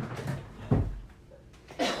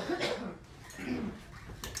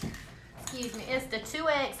 Excuse me. It's the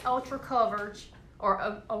 2X Ultra Coverage,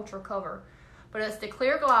 or Ultra Cover. But it's the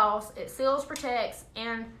clear gloss. It seals, protects,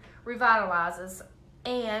 and revitalizes.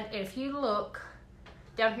 And if you look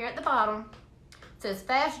down here at the bottom, it says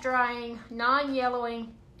fast drying,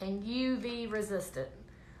 non-yellowing, and UV resistant.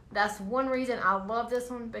 That's one reason I love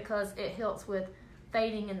this one, because it helps with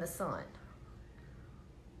fading in the sun.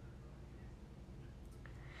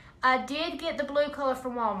 I did get the blue color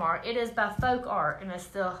from Walmart. It is by Folk Art, and it's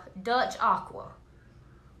the Dutch Aqua.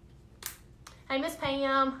 Hey, Miss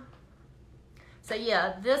Pam. So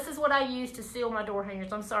yeah, this is what I use to seal my door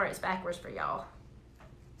hangers. I'm sorry it's backwards for y'all.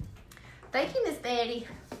 Thank you, Miss Betty.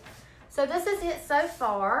 So this is it so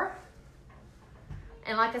far.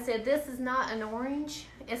 And like I said, this is not an orange.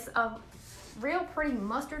 It's a real pretty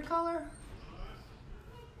mustard color.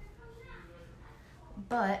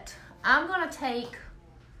 But I'm going to take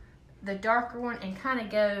the darker one and kind of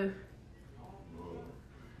go...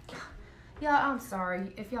 Yeah, I'm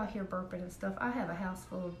sorry if y'all hear burping and stuff. I have a house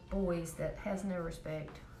full of boys that has no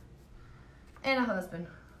respect. And a husband.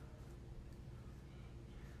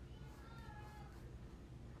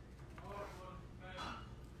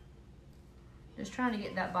 Just trying to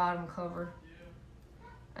get that bottom covered.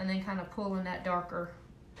 And then kind of pulling that darker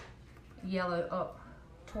yellow up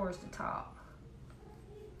towards the top.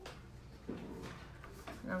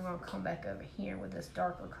 And I'm going to come back over here with this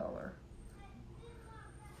darker color.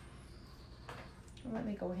 Let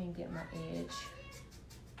me go ahead and get my edge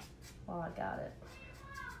while I got it.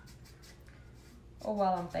 Or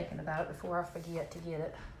while I'm thinking about it before I forget to get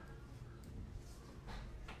it.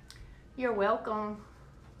 You're welcome.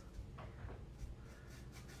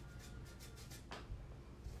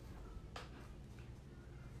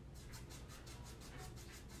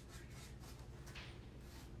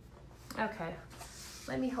 Okay,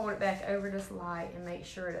 let me hold it back over this light and make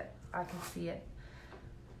sure that I can see it.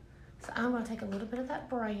 So I'm going to take a little bit of that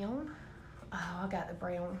brown. Oh, I got the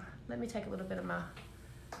brown. Let me take a little bit of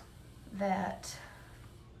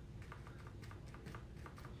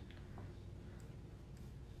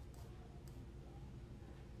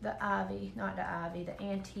the ivy, not the ivy, the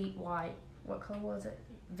antique white. What color was it?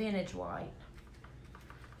 Vintage white.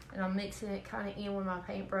 And I'm mixing it kind of in with my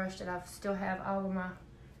paintbrush that I still have all of my...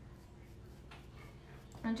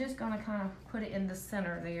 I'm just going to kind of put it in the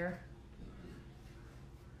center there.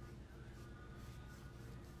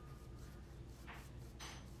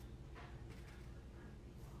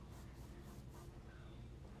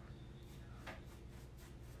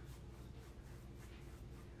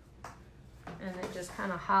 And it just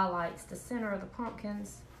kind of highlights the center of the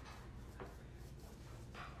pumpkins.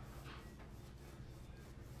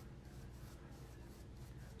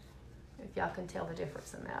 If y'all can tell the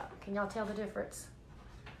difference in that. Can y'all tell the difference?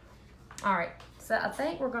 All right, so I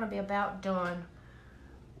think we're gonna be about done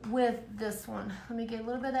with this one. Let me get a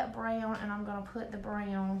little bit of that brown and I'm gonna put the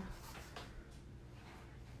brown,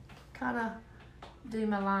 kind of do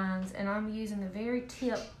my lines, and I'm using the very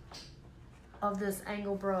tip of this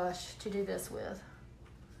angle brush to do this with.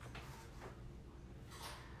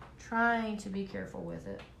 Trying to be careful with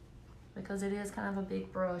it because it is kind of a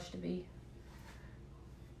big brush to be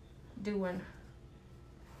doing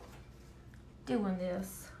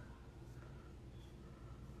this.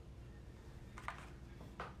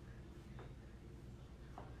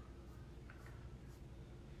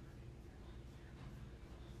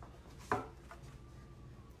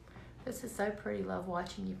 This is so pretty. Love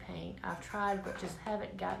watching you paint. I've tried, but just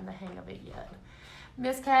haven't gotten the hang of it yet.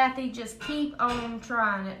 Miss Kathy, just keep on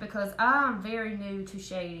trying it because I'm very new to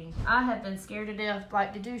shading. I have been scared to death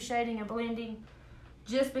like to do shading and blending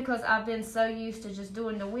just because I've been so used to just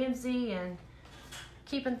doing the whimsy and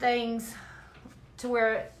keeping things to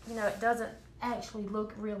where, you know, it doesn't actually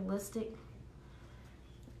look realistic.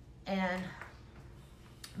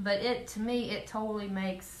 But to me, it totally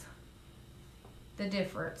makes the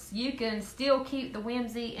difference. You can still keep the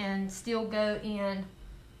whimsy and still go in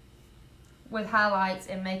with highlights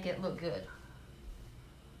and make it look good.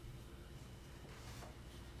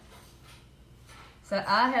 So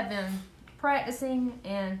I have been practicing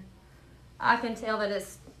and I can tell that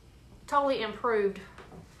it's totally improved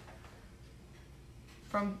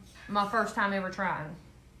from my first time ever trying.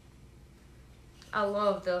 I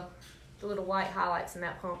love the little white highlights in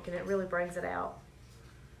that pumpkin. It really brings it out.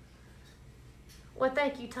 Well,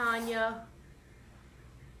 thank you, Tanya.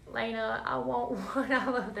 Lena, I want one. I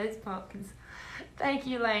love those pumpkins. Thank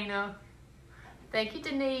you, Lena. Thank you,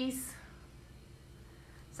 Denise.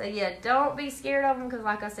 So, yeah, don't be scared of them because,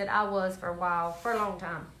 like I said, I was for a while, for a long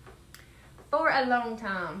time.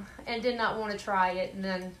 And did not want to try it. And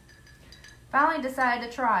then finally decided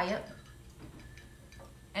to try it.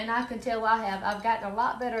 And I can tell I've gotten a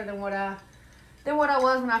lot better than what I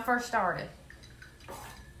was when I first started.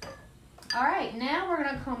 All right, now we're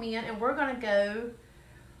going to come in and we're going to go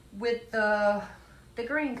with the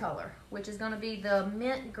green color, which is going to be the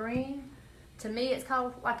mint green. To me, it's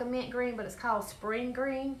called like a mint green, but it's called spring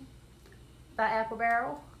green by Apple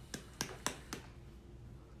Barrel.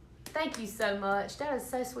 Thank you so much. That is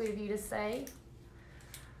so sweet of you to say.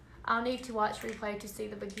 I'll need to watch replay to see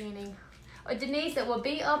the beginning. Denise, it will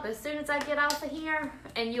be up as soon as I get off of here,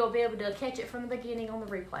 and you'll be able to catch it from the beginning on the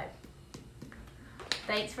replay.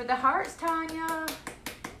 Thanks for the hearts, Tanya.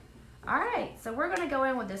 All right, so we're going to go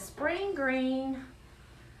in with the spring green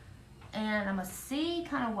And I'm going to see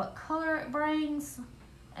kind of what color it brings.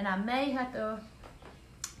 And I may have to,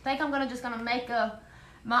 I think I'm just going to make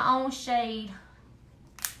my own shade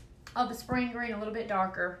of the spring green a little bit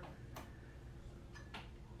darker.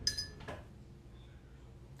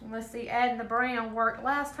 And let's see, adding the brown worked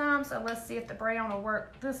last time, so let's see if the brown will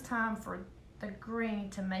work this time for the green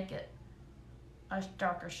to make it a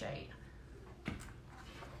darker shade. If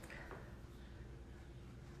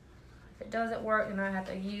it doesn't work, then I have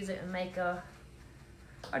to use it and make a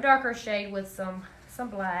darker shade with some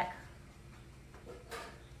black.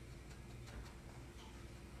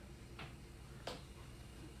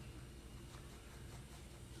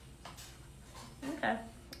 Okay,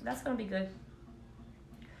 that's gonna be good.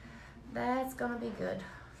 That's gonna be good.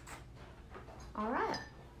 All right.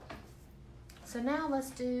 So now let's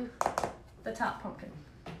do the top pumpkin.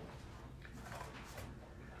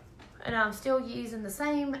 And I'm still using the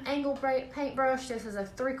same angle paintbrush. This is a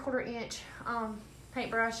 3/4 inch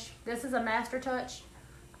paintbrush. This is a Master Touch.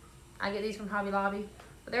 I get these from Hobby Lobby,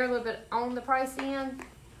 but they're a little bit on the price end.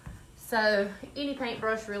 So any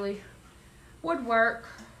paintbrush really would work.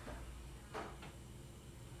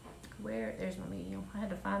 There's my medium. I had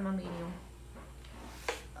to find my medium.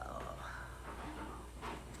 Oh.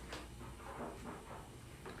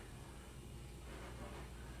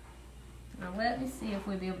 Now let me see if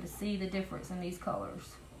we'll be able to see the difference in these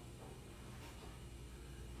colors.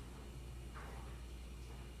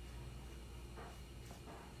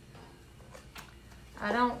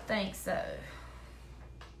 I don't think so.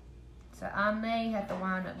 So I may have to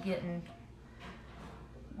wind up getting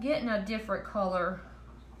a different color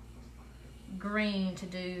green to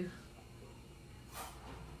do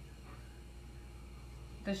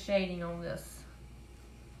the shading on this.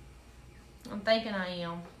 I'm thinking I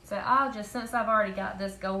am. So I'll just, since I've already got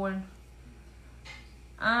this going,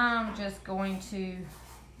 I'm just going to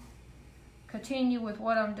continue with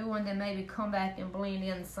what I'm doing, then maybe come back and blend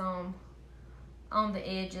in some on the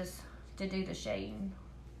edges to do the shading.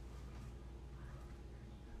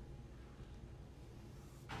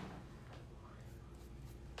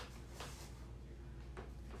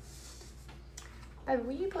 Baby,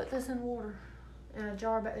 will you put this in water in a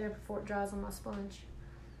jar back there before it dries on my sponge?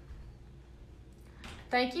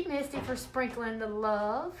 Thank you, Misty, for sprinkling the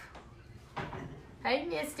love. Hey,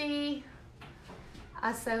 Misty.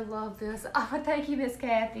 I so love this. Oh, thank you, Miss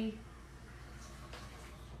Kathy.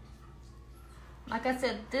 Like I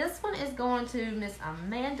said, this one is going to Miss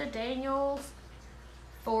Amanda Daniels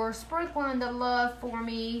for sprinkling the love for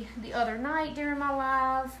me the other night during my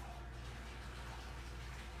live.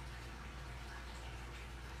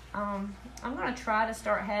 I'm going to try to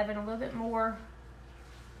start having a little bit more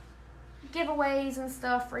giveaways and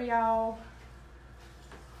stuff for y'all.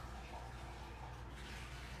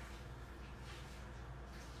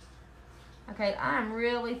 Okay, I'm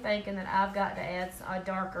really thinking that I've got to add a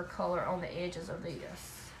darker color on the edges of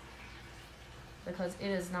this, because it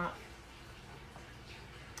is not,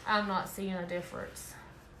 I'm not seeing a difference.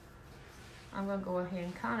 I'm going to go ahead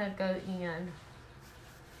and kind of go in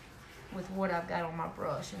with what I've got on my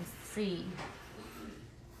brush and see.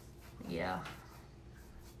 Yeah,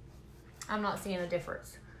 I'm not seeing a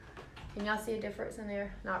difference. Can y'all see a difference in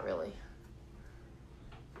there? Not really.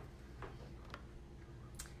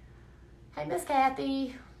 Hey, Miss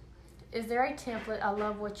Kathy, is there a template? I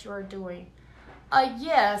love what you're doing.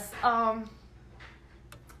 Yes,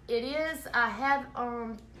 it is. I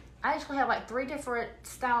actually have like 3 different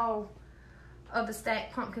style of the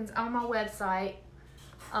stacked pumpkins on my website.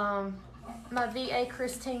 My VA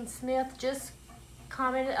Christine Smith just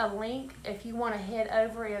commented a link if you want to head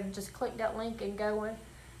over and just click that link and go and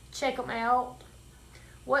check them out.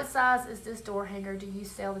 What size is this door hanger? Do you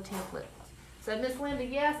sell the templates? So Miss Linda,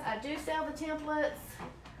 yes, I do sell the templates.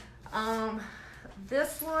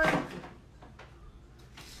 This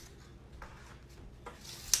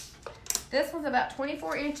one's about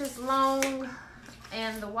 24 inches long,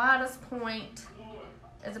 and the widest point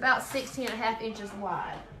is about 16.5 inches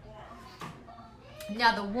wide.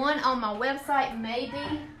 Now the one on my website may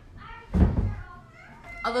be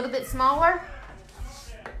a little bit smaller.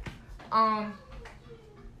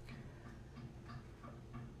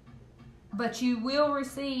 But you will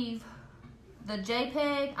receive the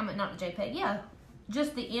JPEG, I mean not the JPEG, yeah,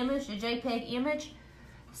 just the image, the JPEG image.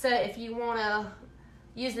 So if you want to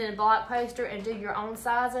use it in a block poster and do your own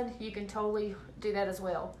sizing, you can totally do that as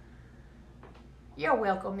well. You're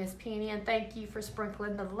welcome, Miss Penny, and thank you for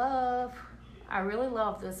sprinkling the love. I really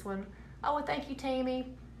love this one. Oh, and thank you,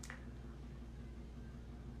 Tammy.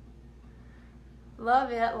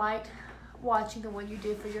 Love it. Liked watching the one you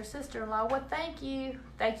did for your sister-in-law. Well, thank you.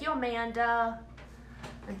 Thank you, Amanda.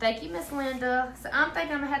 And thank you, Miss Linda. So I'm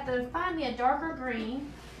thinking I'm gonna have to find me a darker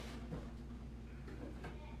green.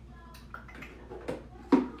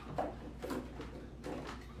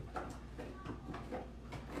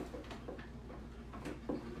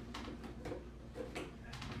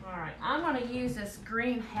 Alright, I'm gonna use this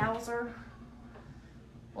green Hauser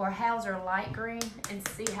or Hauser light green and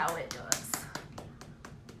see how it does.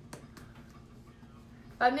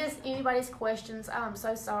 If I missed anybody's questions, I'm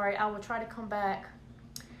so sorry. I will try to come back.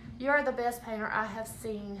 You are the best painter I have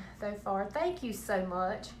seen so far. Thank you so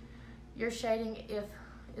much. Your shading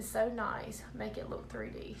is so nice. Make it look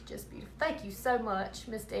 3D. Just beautiful. Thank you so much,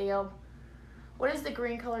 Miss Dale. What is the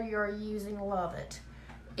green color you are using? Love it.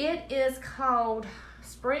 It is called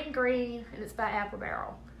Spring Green, and it's by Apple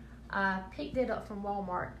Barrel. I picked it up from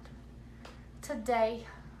Walmart today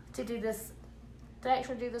to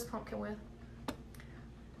actually do this pumpkin with.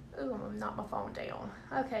 Ooh, I'm gonna knock my phone down.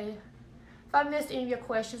 Okay. If I missed any of your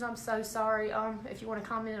questions, I'm so sorry. If you want to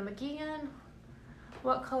comment them again,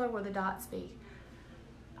 what color will the dots be?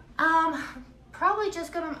 Probably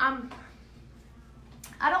just gonna.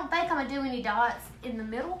 I don't think I'm gonna do any dots in the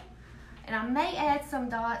middle, and I may add some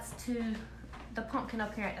dots to the pumpkin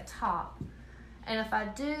up here at the top. And if I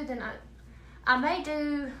do, then I may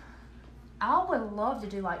do. I would love to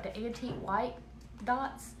do like the antique white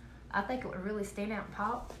dots. I think it would really stand out and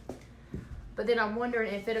pop. But then I'm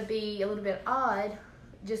wondering if it'll be a little bit odd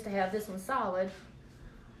just to have this one solid.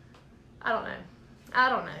 I don't know.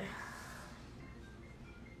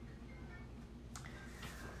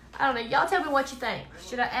 Y'all tell me what you think.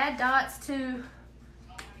 Should I add dots to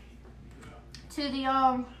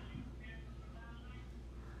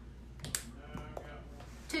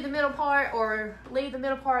the middle part, or leave the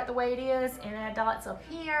middle part the way it is and add dots up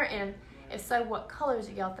here? And if so, what colors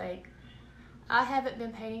do y'all think? I haven't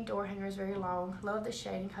been painting door hangers very long. Love the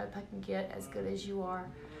shading. Hope I can get as good as you are.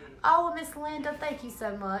 Oh, Miss Linda, thank you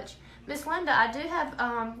so much. Miss Linda, I do have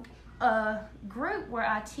a group where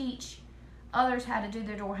I teach others how to do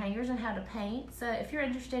their door hangers and how to paint. So if you're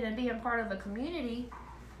interested in being part of a community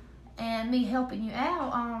and me helping you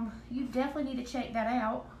out, you definitely need to check that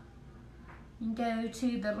out. You can go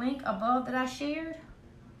to the link above that I shared,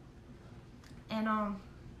 and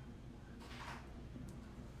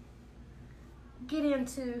get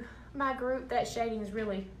into my group. That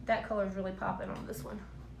color is really popping on this one.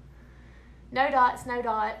 No dots,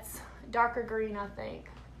 darker green, I think.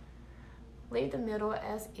 Leave the middle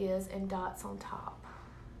as is and dots on top.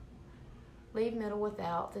 Leave middle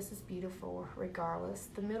without. This is beautiful regardless.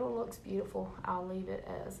 The middle looks beautiful. I'll leave it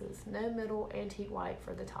as is. No middle, antique white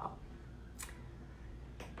for the top.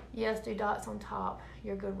 Yes, do dots on top.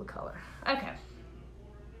 You're good with color. Okay.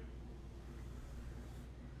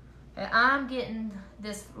 And I'm getting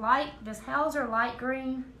this Hauser light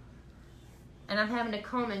green, and I'm having to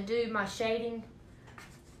come and do my shading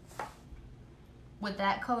with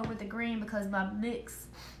that color with the green because my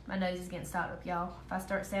nose is getting stopped up, y'all. If I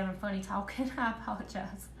start sounding funny talking, I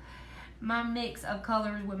apologize. My mix of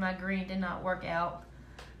colors with my green did not work out.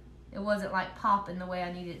 It wasn't like popping the way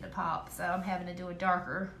I needed it to pop, so I'm having to do a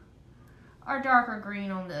darker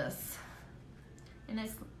green on this. And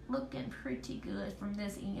it's looking pretty good from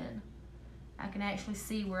this end. I can actually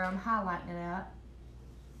see where I'm highlighting it at,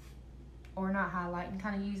 or not highlighting,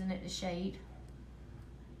 kind of using it to shade.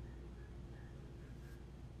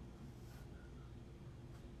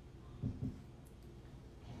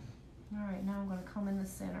 All right, now I'm going to come in the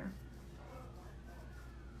center.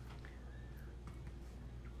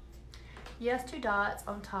 Yes, 2 dots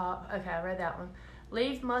on top. Okay, I read that one.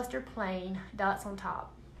 Leave mustard plain, dots on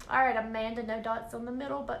top. All right, Amanda, no dots on the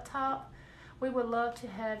middle, but top. We would love to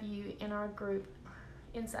have you in our group,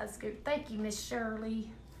 Inside Scoop. Thank you, Miss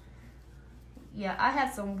Shirley. Yeah, I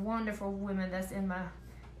have some wonderful women that's in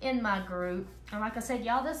my group. And like I said,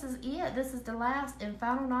 y'all, this is it. This is the last and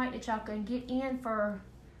final night that y'all can get in for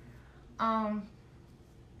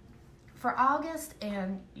August,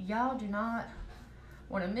 and y'all do not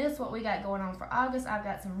want to miss what we got going on for August. I've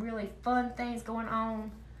got some really fun things going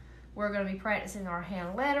on. We're going to be practicing our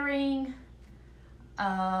hand lettering,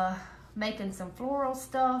 making some floral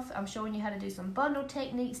stuff. I'm showing you how to do some bundle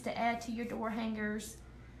techniques to add to your door hangers.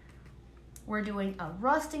 We're doing a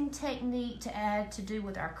rusting technique to add to do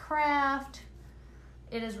with our craft.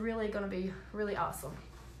 It is really going to be really awesome.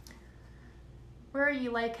 Where are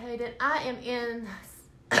you located? I am in,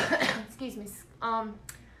 excuse me,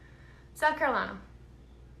 South Carolina.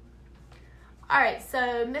 All right,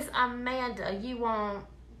 so Miss Amanda, you want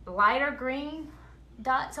lighter green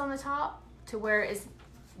dots on the top to where it's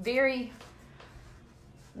very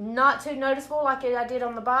not too noticeable like I did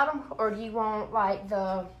on the bottom, or do you want like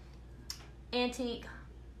the antique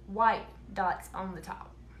white dots on the top.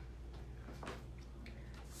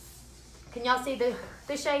 Can y'all see the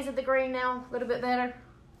shades of the green now a little bit better?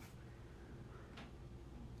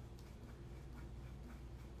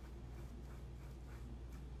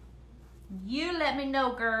 You let me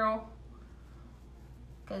know, girl,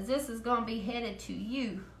 because this is going to be headed to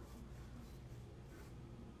you.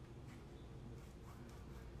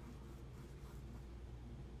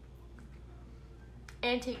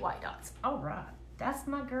 Antique white dots. All right, that's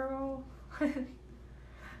my girl.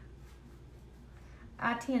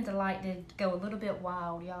 I tend to like to go a little bit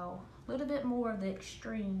wild, y'all. A little bit more of the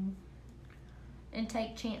extreme. And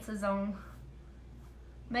take chances on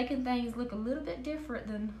making things look a little bit different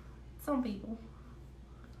than some people.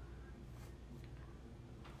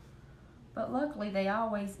 But luckily they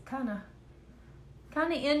always kind of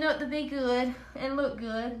end up to be good and look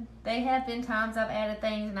good. They have been times I've added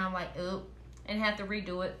things and I'm like, oop, and have to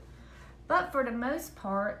redo it. But for the most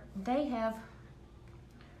part, they have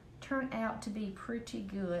turned out to be pretty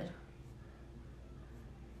good.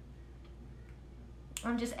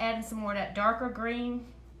 I'm just adding some more of that darker green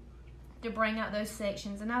to bring out those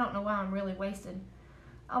sections. And I don't know why I'm really wasting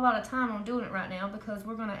a lot of time on doing it right now, because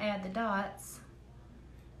we're going to add the dots.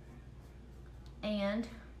 And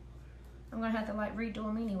I'm going to have to like redo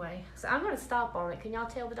them anyway. So I'm going to stop on it. Can y'all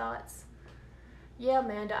tell the dots? Yeah,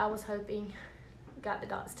 Amanda, I was hoping. Got the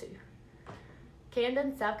dots too.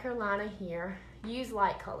 Camden, South Carolina here. Use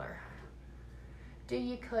light color. Do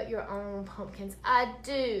you cut your own pumpkins? I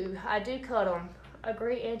do. I do cut them.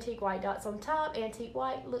 Agree, antique white dots on top. Antique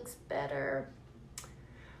white looks better.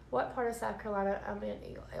 What part of South Carolina? I'm in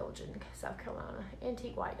Elgin, South Carolina.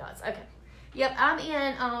 Antique white dots. Okay. Yep, I'm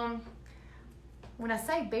in, when I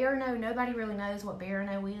say Barano, nobody really knows what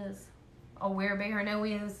Barano is or where Barano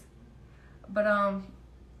is. But,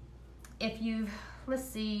 if you, let's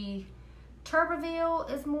see,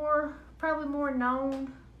 Tuberville is probably more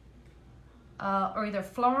known, or either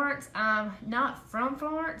Florence. I'm not from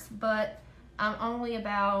Florence, but I'm only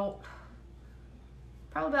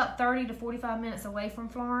probably about 30 to 45 minutes away from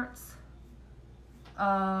Florence.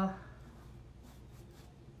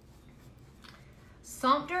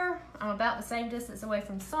 Sumter, I'm about the same distance away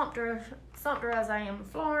from Sumter as I am from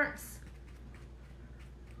Florence.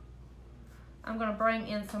 I'm going to bring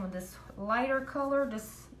in some of this lighter color,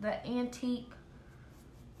 the antique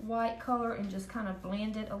white color, and just kind of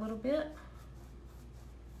blend it a little bit.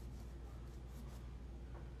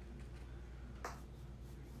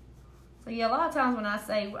 So yeah, a lot of times when I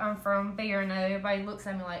say I'm from Barano, everybody looks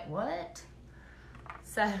at me like, what?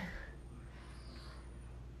 So,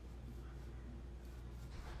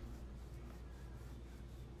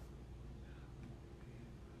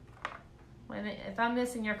 wait a minute, if I'm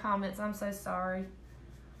missing your comments, I'm so sorry.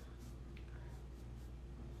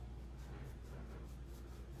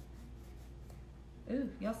 Ooh,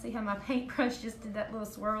 y'all see how my paintbrush just did that little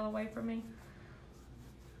swirl away from me?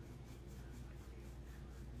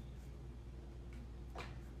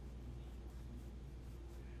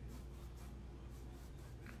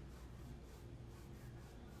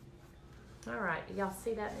 All right, y'all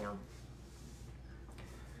see that now?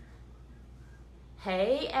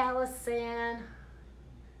 Hey, Allison.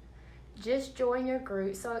 Just join your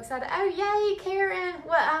group. So excited. Oh, yay, Karen.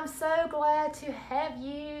 Well, I'm so glad to have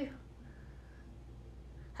you.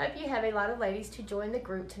 Hope you have a lot of ladies to join the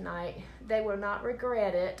group tonight. They will not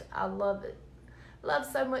regret it. I love it. Love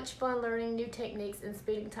so much fun learning new techniques and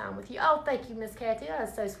spending time with you. Oh, thank you, Miss Kathy. That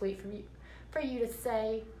is so sweet for you to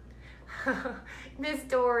say. Miss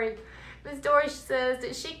Dory says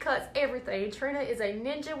that she cuts everything. Trina is a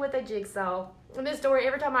ninja with a jigsaw. Miss Dory,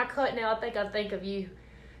 every time I cut now, I think of you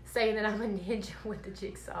saying that I'm a ninja with the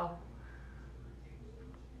jigsaw.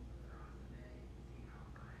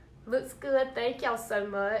 Looks good. Thank y'all so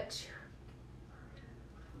much.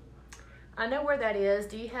 I know where that is.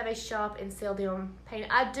 Do you have a shop and sell them paint?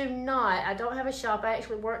 I do not. I don't have a shop. I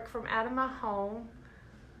actually work from out of my home.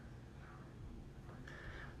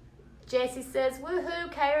 Jessie says,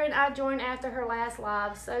 woohoo, Karen, I joined after her last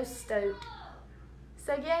live. So stoked.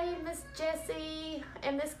 So yay, Miss Jessie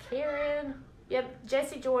and Miss Karen. Yep,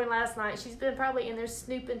 Jessie joined last night. She's been probably in there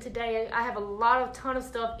snooping today. I have a ton of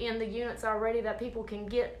stuff in the units already that people can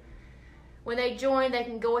get. When they join, they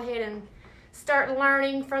can go ahead and start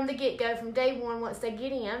learning from the get-go, from day one once they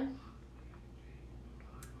get in.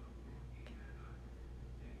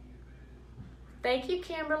 Thank you,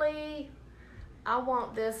 Kimberly. I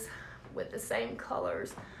want this with the same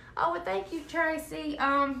colors. Oh, well, thank you, Tracy.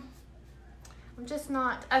 I'm just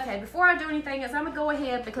not, okay, before I do anything else, I'm gonna go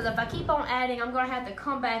ahead, because if I keep on adding, I'm gonna have to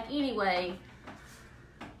come back anyway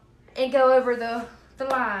and go over the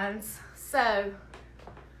lines. So,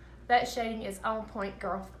 That shading is on point,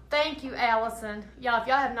 girl. Thank you, Allison. Y'all, if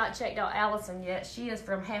y'all have not checked out Allison yet, she is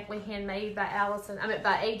from Happily Handmade by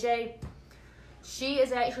by AJ. She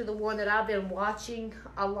is actually the one that I've been watching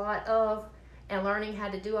a lot of and learning how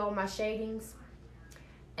to do all my shadings.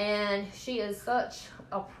 And she is such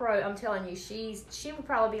a pro. I'm telling you, she will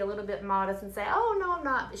probably be a little bit modest and say, oh, no, I'm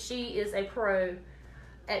not. But she is a pro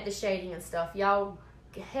at the shading and stuff. Y'all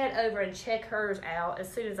head over and check hers out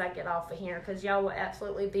as soon as I get off of here, because y'all will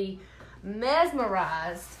absolutely be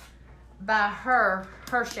mesmerized by her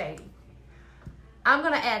shading. I'm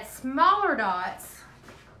going to add smaller dots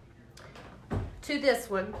to this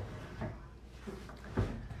one.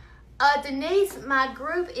 Denise, my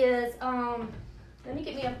group is, let me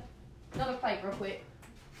get me another plate real quick.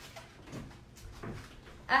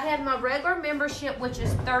 I have my regular membership, which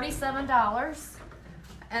is $37.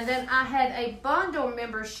 And then I had a bundle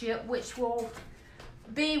membership, which will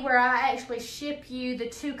be where I actually ship you the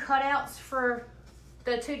 2 cutouts for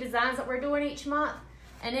the 2 designs that we're doing each month.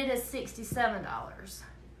 And it is $67.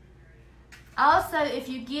 Also, if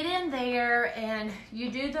you get in there and you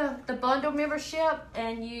do the bundle membership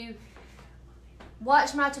and you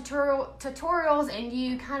watch my tutorials and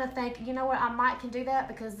you kind of think, you know what, I might can do that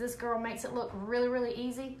because this girl makes it look really, really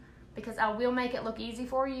easy, because I will make it look easy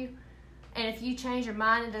for you. And if you change your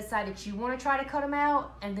mind and decide that you want to try to cut them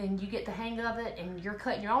out, and then you get the hang of it and you're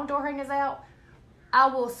cutting your own door hangers out, I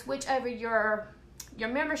will switch over your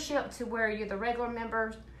membership to where you're the regular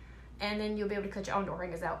members, and then you'll be able to cut your own door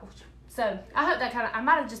hangers out. So I hope that I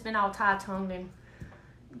might have just been all tie-tongued and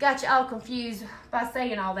got you all confused by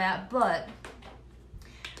saying all that. But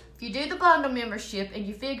if you do the bundle membership and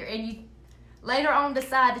you later on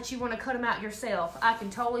decide that you want to cut them out yourself, I can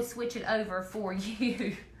totally switch it over for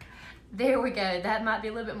you. There we go. That might be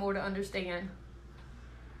a little bit more to understand.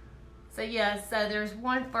 So yeah, so there's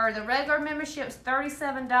one for the regular membership's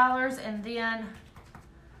 $37, and then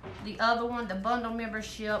the other one, the bundle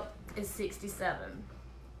membership, is $67.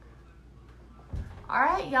 All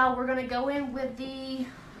right, y'all, we're gonna go in with the,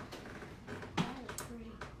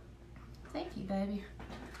 thank you, baby,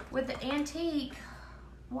 with the antique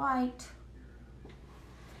white.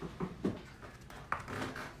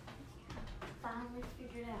 Finally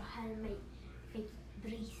figured out how to make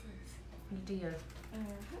braces. You did.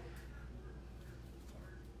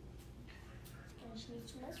 Just need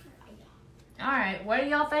some mesmerizer. All right, what are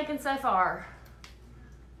y'all thinking so far?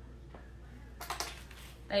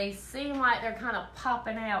 They seem like they're kind of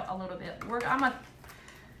popping out a little bit. I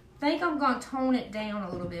think I'm gonna tone it down a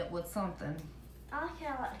little bit with something. I like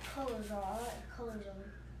how the colors are. I like the colors on it.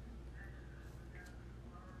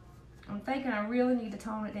 I'm thinking I really need to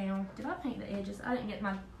tone it down. Did I paint the edges? I didn't get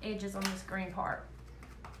my edges on this green part.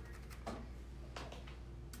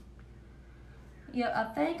 Yeah,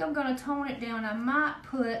 I think I'm gonna tone it down. I might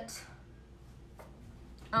put,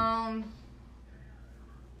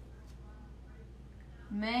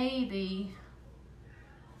 maybe,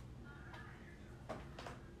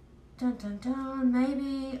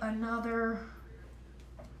 maybe another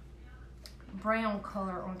brown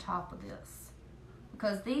color on top of this,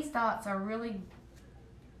 because these dots are really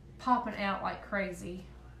popping out like crazy.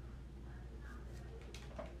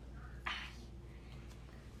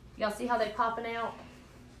 Y'all see how they popping out?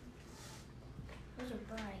 Those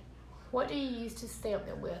are bright. What do you use to stamp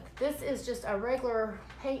them with? This is just a regular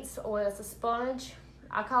paint oil. It's a sponge.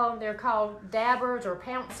 They're called dabbers or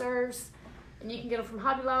pouncers. And you can get them from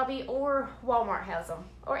Hobby Lobby, or Walmart has them,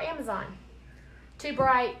 or Amazon. Too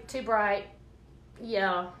bright,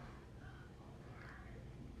 yeah.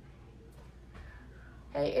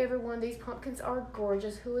 Hey everyone, these pumpkins are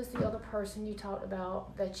gorgeous. Who is the other person you talked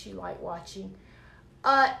about that you like watching?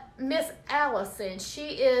 Miss Allison.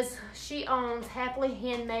 She owns Happily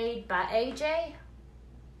Handmade by AJ.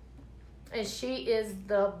 And she is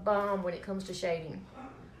the bomb when it comes to shading.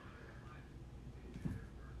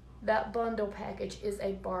 That bundle package is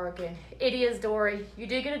a bargain. It is, Dory. You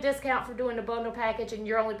do get a discount for doing the bundle package, and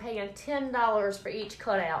you're only paying $10 for each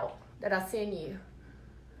cutout that I send you.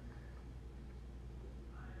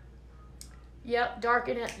 Yep,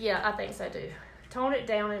 darken it. Yeah, I think so too. Tone it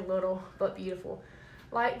down a little, but beautiful.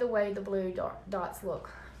 Like the way the blue dots look.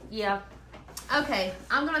 Yeah. Okay,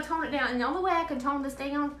 I'm going to tone it down. And the only way I can tone this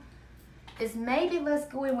down is maybe let's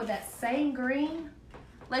go in with that same green.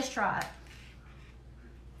 Let's try it.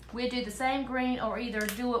 We'll do the same green, or either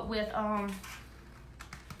do it with, I'm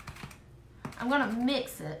going to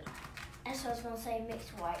mix it. That's what I was going to say, mix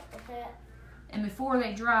white with that. And before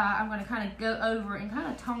they dry, I'm going to kind of go over and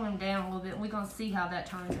kind of tone them down a little bit. And we're going to see how that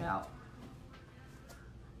turns out.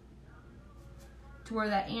 To where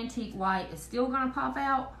that antique white is still going to pop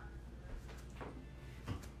out.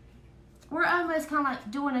 we're almost kind of like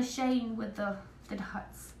doing a shading with the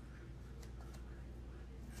dots.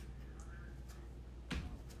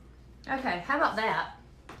 Okay, how about that?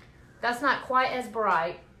 That's not quite as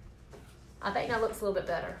bright. I think that looks a little bit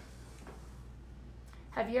better.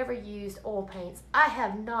 Have you ever used oil paints? I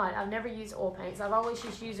have not. I've never used oil paints. I've always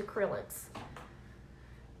just used acrylics.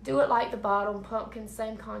 Do it like the bottom, pumpkin,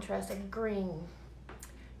 same contrast of green.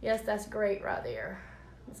 Yes, that's great right there.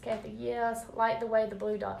 Miss Kathy, yes, like the way the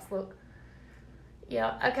blue dots look.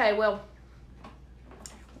 Yeah, okay, well,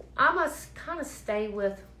 I must kind of stay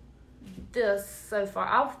with this so far.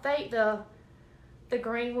 I think the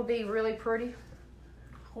green will be really pretty.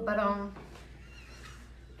 But,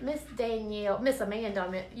 Miss Amanda, I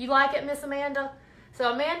meant. You like it, Miss Amanda?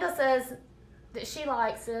 So Amanda says that she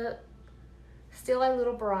likes it. Still a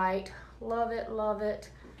little bright. Love it, love it.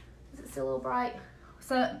 Is it still a little bright?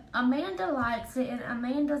 So Amanda likes it, and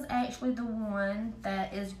Amanda's actually the one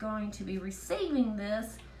that is going to be receiving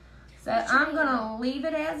this. So I'm going to leave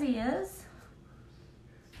it as is,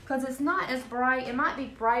 because it's not as bright. It might be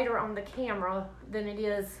brighter on the camera than it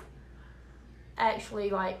is actually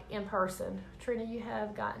like in person. Trina, you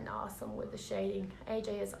have gotten awesome with the shading.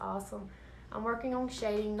 AJ is awesome. I'm working on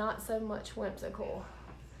shading, not so much whimsical,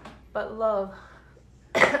 but love.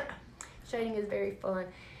 Shading is very fun.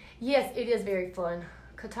 Yes, it is very fun.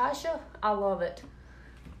 Katasha, I love it.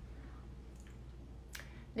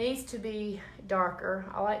 Needs to be darker.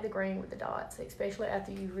 I like the green with the dots, especially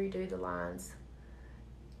after you redo the lines.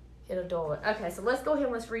 It'll dull it. Okay, so let's go ahead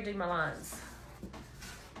and let's redo my lines.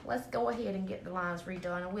 Let's go ahead and get the lines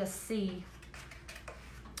redone, and we'll see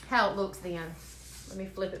how it looks then. Let me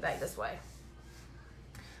flip it back this way.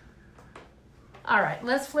 All right,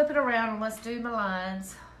 let's flip it around and let's do my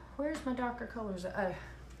lines. Where's my darker colors? Oh,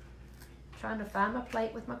 trying to find my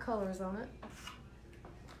plate with my colors on it.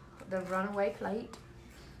 The runaway plate.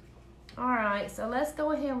 All right, so let's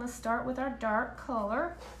go ahead and let's start with our dark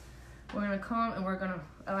color. We're gonna come and we're gonna,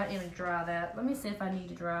 oh, I didn't even dry that. Let me see if I need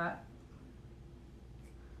to dry it.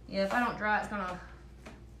 Yeah, if I don't dry it, it's gonna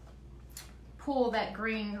pull that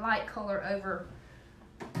green light color over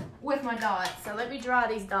with my dots. So let me dry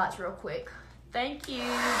these dots real quick. Thank you,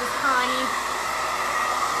 Miss Connie.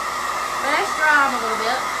 Let's dry them a little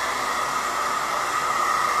bit.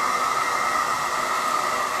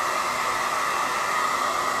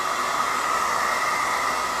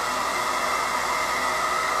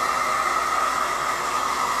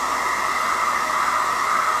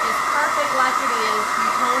 It's perfect like it is. You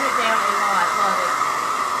tone it down a lot. Love it.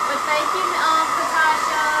 But thank you,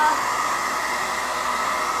 Katasha.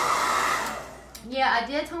 Yeah, I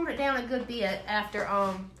did tone it down a good bit after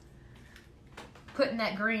putting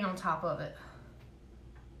that green on top of it.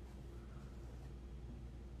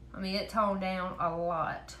 I mean, it toned down a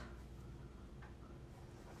lot.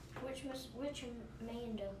 Which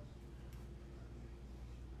Amanda?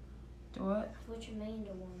 Do what? Which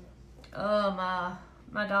Amanda one?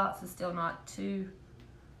 My dots are still not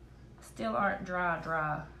still aren't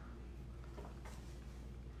dry.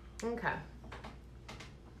 Okay.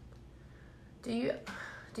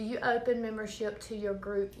 Do you open membership to your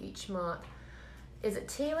group each month? Is it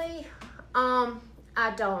Teely?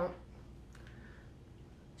 I don't.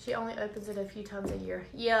 She only opens it a few times a year.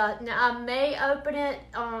 Yeah, now I may open it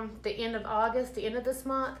the end of August, the end of this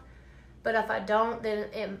month. But if I don't,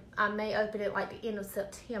 then I may open it like the end of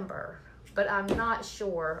September. But I'm not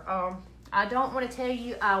sure. I don't want to tell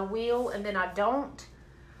you I will and then I don't.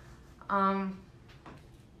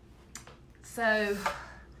 So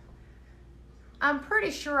I'm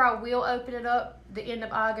pretty sure I will open it up the end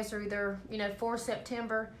of August or either, for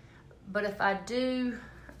September. But if I do,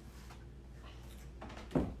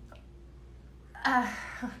 I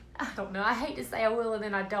don't know. I hate to say I will and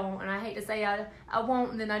then I don't. And I hate to say I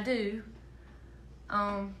won't and then I do.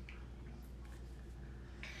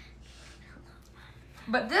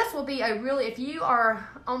 But this will be if you are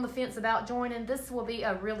on the fence about joining, this will be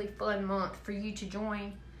a really fun month for you to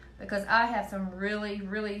join. Because I have some really,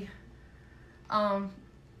 really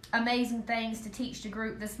amazing things to teach the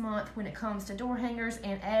group this month when it comes to door hangers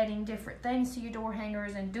and adding different things to your door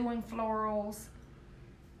hangers and doing florals,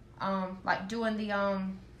 like doing the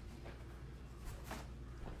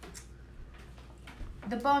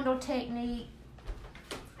bundle technique.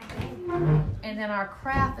 And then our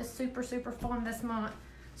craft is super, super fun this month.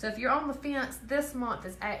 So if you're on the fence, this month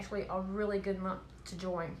is actually a really good month to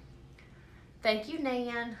join. Thank you,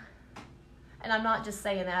 Nan. And I'm not just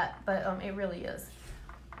saying that, but it really is.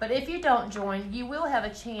 But if you don't join, you will have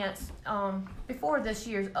a chance before this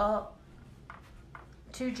year's up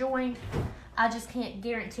to join. I just can't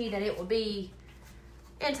guarantee that it will be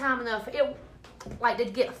in time enough. like to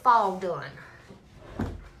get fall done.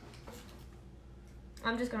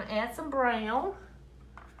 I'm just going to add some brown,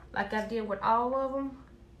 like I did with all of them.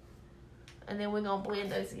 And then we're going to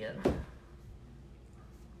blend those in.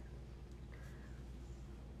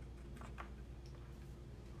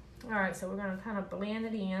 All right, so we're going to kind of blend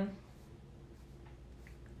it in.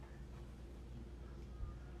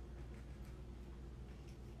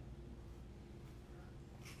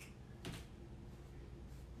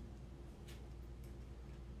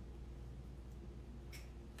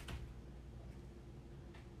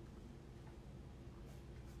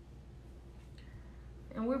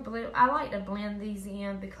 And I like to blend these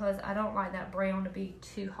in because I don't like that brown to be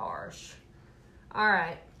too harsh. All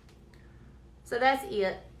right, so that's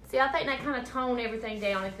it. See, I think that kind of toned everything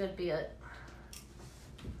down a good bit.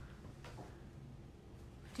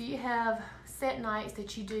 Do you have set nights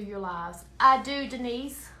that you do your lives? I do,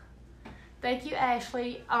 Denise. Thank you,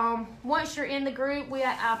 Ashley. Once you're in the group,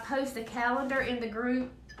 I post a calendar in the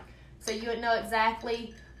group so you would know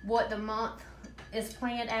exactly what the month is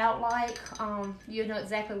planned out like. You know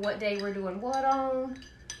exactly what day we're doing what on.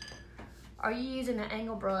 Are you using an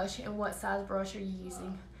angle brush, and what size brush are you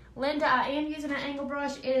using? Linda, I am using an angle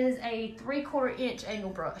brush. It is a 3/4 inch angle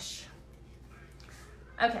brush.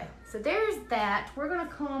 Okay, so there's that. We're gonna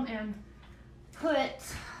come and put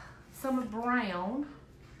some brown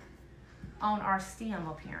on our stem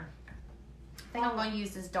up here. I think I'm gonna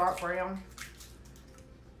use this dark brown.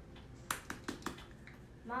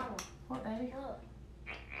 Mama. What, baby? Look.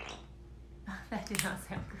 That did not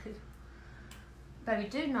sound good. Baby,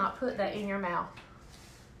 do not put that in your mouth.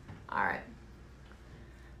 All right.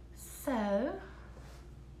 So,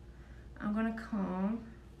 I'm going to come.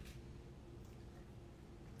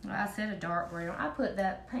 I said a dark brown. I put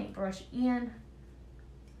that paintbrush in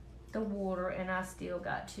the water and I still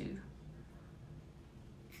got to.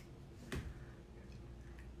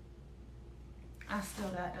 I still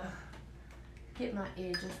got to get my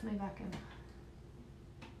edges. Maybe I can.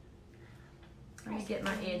 Let me get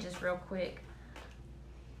my edges real quick.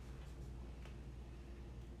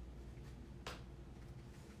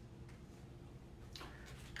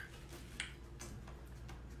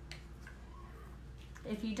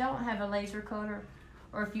 If you don't have a laser cutter,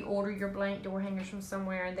 or if you order your blank door hangers from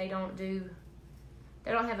somewhere and they don't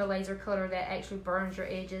have a laser cutter that actually burns your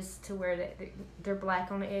edges to where they're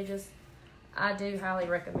black on the edges, I do highly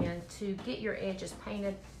recommend to get your edges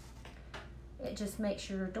painted. It just makes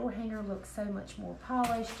your door hanger look so much more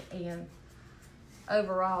polished and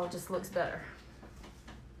overall just looks better.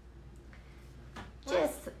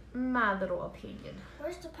 Just my little opinion.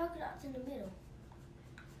 Where's the polka dots in the middle?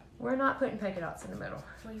 We're not putting polka dots in the middle.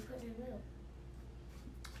 What are you putting in the middle?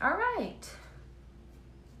 All right.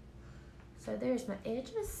 So there's my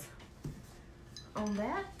edges on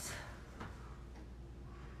that.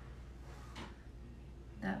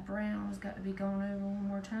 That brown has got to be gone over one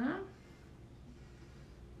more time.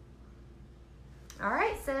 All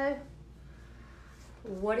right, so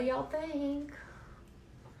what do y'all think?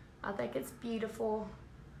 I think it's beautiful.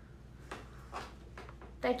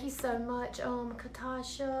 Thank you so much,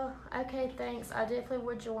 Katasha. Okay, thanks. I definitely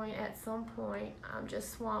would join at some point. I'm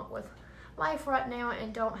just swamped with life right now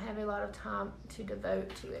and don't have a lot of time to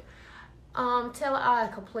devote to it. I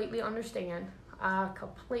completely understand. I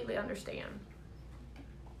completely understand.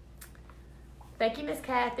 Thank you, Miss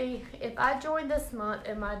Kathy. If I join this month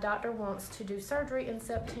and my doctor wants to do surgery in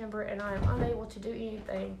September and I am unable to do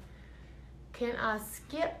anything, can I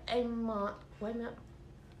skip a month? Wait a minute.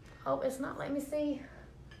 Oh, it's not letting me see.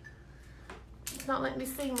 It's not letting me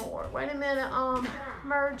see more. Wait a minute,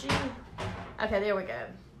 merging. Okay, there we go.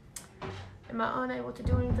 Am I unable to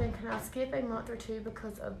do anything? Can I skip a month or two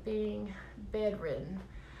because of being bedridden?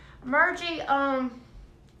 Mergie,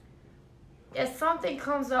 if something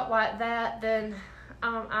comes up like that, then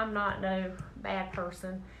I'm not no bad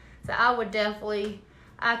person. So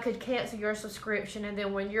I could cancel your subscription, and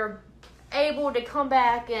then when you're able to come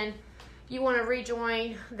back and you want to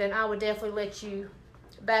rejoin, then I would definitely let you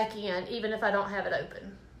back in, even if I don't have it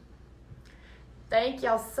open. Thank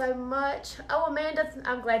y'all so much. Oh, Amanda,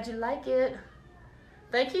 I'm glad you like it.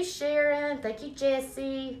 Thank you, Sharon. Thank you,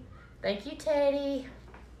 Jesse. Thank you, Teddy.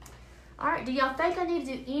 All right, do y'all think I need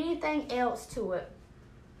to do anything else to it?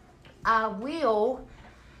 I will,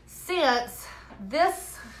 since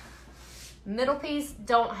this middle piece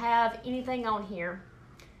don't have anything on here,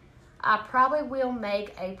 I probably will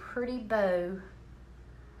make a pretty bow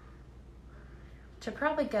to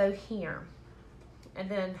probably go here and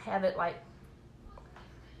then have it like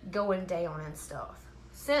going down and stuff.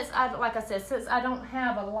 Since I don't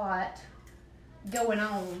have a lot going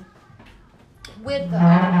on with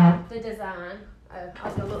the design. I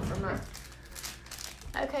was gonna look for mine.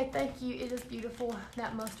 Okay, thank you. It is beautiful.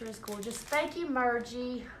 That mustard is gorgeous. Thank you,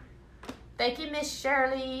 Margie. Thank you, Miss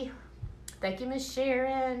Shirley. Thank you, Miss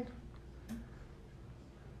Sharon.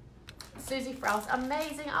 Susie Frost,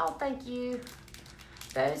 amazing. Oh, thank you.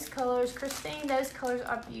 Those colors, Christine, those colors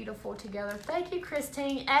are beautiful together. Thank you,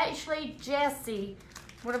 Christine. Actually, Jessie,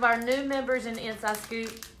 one of our new members in Inside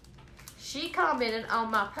Scoop, she commented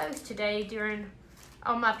on my post today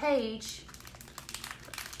on my page,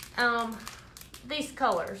 these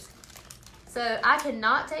colors. So I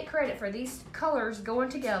cannot take credit for these colors going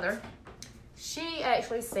together. She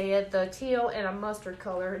actually said the teal and a mustard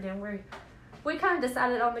color, and then we kind of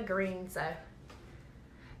decided on the green, so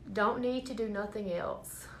don't need to do nothing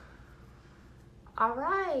else. All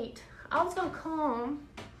right, I was gonna come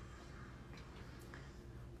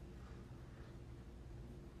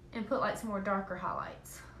and put like some more darker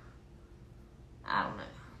highlights. I don't know,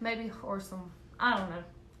 maybe, or some, I don't know.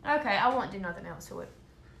 Okay, I won't do nothing else to it.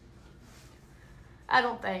 I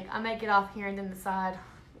don't think. I may get off here and then the side,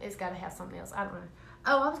 it's gotta have something else. I don't know.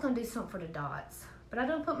 Oh, I was gonna do something for the dots, but I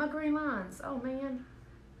don't put my green lines. Oh man,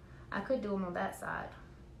 I could do them on that side.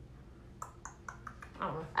 I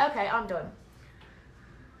don't know. Okay, I'm done.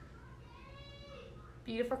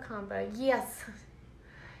 Beautiful combo. Yes.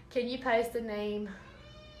 Can you post the name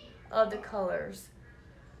of the colors?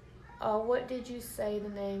 What did you say the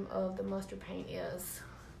name of the mustard paint is?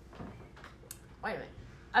 Wait a minute.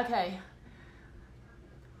 Okay.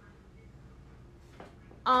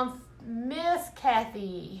 Miss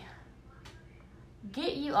Kathy,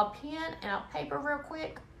 get you a pen and a paper real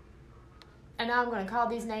quick. And now I'm going to call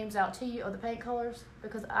these names out to you of the paint colors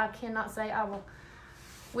because I cannot say I will.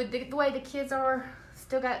 With the way the kids are,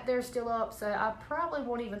 they're still up, so I probably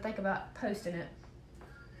won't even think about posting it.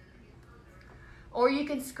 Or you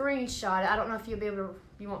can screenshot it. I don't know if you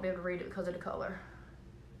won't be able to read it because of the color.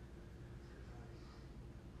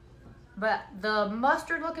 But the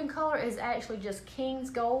mustard looking color is actually just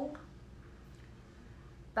King's Gold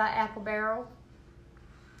by Apple Barrel.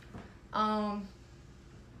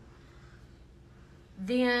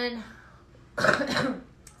 Then,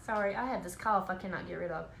 sorry, I have this cough I cannot get rid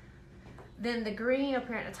of. Then the green up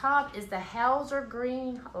here at the top is the Hauser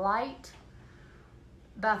Green Light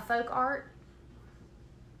by Folk Art.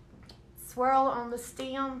 Swirl on the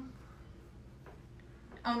stem.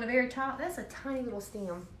 On the very top, that's a tiny little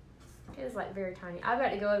stem. It is like very tiny. I've got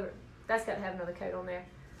to go over, that's got to have another coat on there.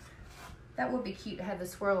 That would be cute to have the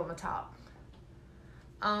swirl on the top.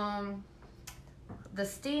 The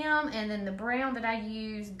stem and then the brown that I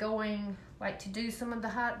used going like to do some of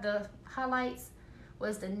the highlights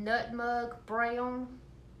was the Nutmeg Brown.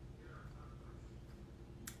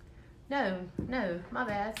 No, my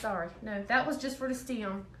bad, sorry. No, that was just for the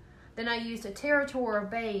stem. Then I used a Territorial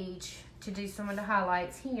Beige to do some of the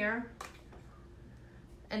highlights here.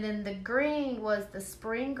 And then the green was the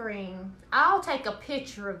Spring Green. I'll take a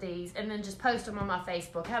picture of these and then just post them on my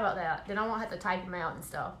Facebook. How about that? Then I won't have to type them out and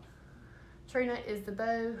stuff. Trina is the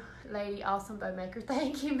bow lady, awesome bow maker.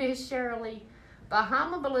 Thank you, Miss Shirley.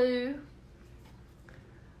 Bahama Blue.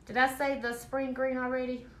 Did I say the Spring Green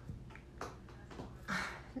already?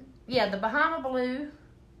 Yeah, the Bahama Blue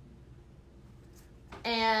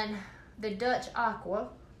and the Dutch Aqua.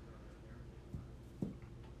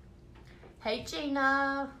 Hey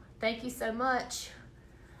Gina, thank you so much.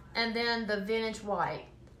 And then the Vintage White.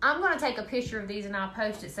 I'm gonna take a picture of these and I'll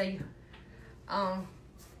post it so you,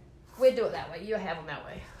 we'll do it that way. You'll have them that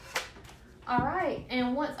way. All right,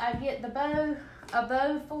 and once I get a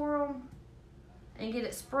bow for them and get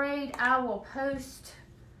it sprayed, I will post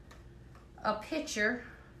a picture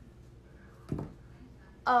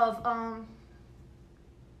of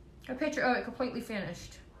it completely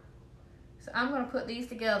finished. So I'm going to put these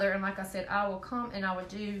together, and like I said, I will come and I would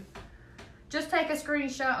just take a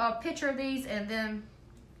screenshot, a picture of these, and then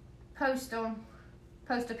post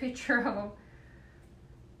a picture of them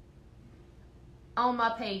on my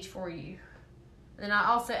page for you. Then I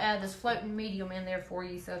also add this floating medium in there for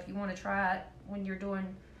you, so if you want to try it when you're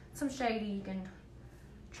doing some shady, you can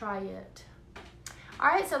try it. All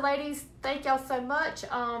right, so ladies, thank y'all so much.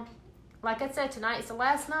 Like I said, tonight's the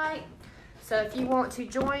last night, so if you want to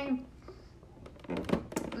join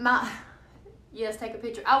yes, take a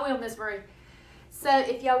picture. I will, Miss Marie. So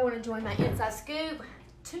if y'all want to join my Inside Scoop,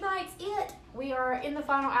 tonight's it. We are in the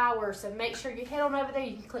final hour, so make sure you head on over there.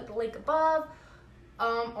 You can click the link above,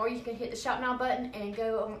 or you can hit the Shop Now button and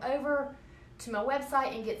go on over to my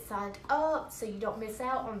website and get signed up so you don't miss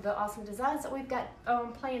out on the awesome designs that we've got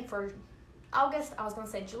planned for August. I was going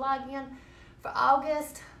to say July again. For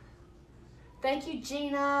August, thank you,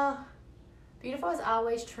 Gina. Beautiful as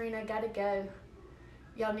always, Trina. Gotta go.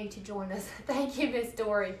 Y'all need to join us. Thank you, Miss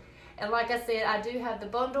Dory. And like I said, I do have the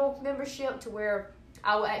bundle membership to where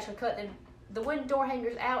I will actually cut the wooden door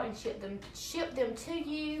hangers out and ship them to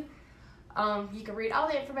you. You can read all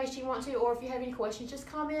the information you want to, or if you have any questions, just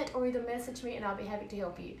comment or either message me and I'll be happy to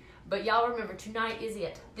help you. But y'all remember, tonight is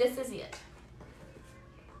it. This is it.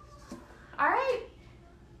 All right.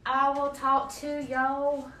 I will talk to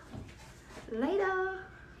y'all later.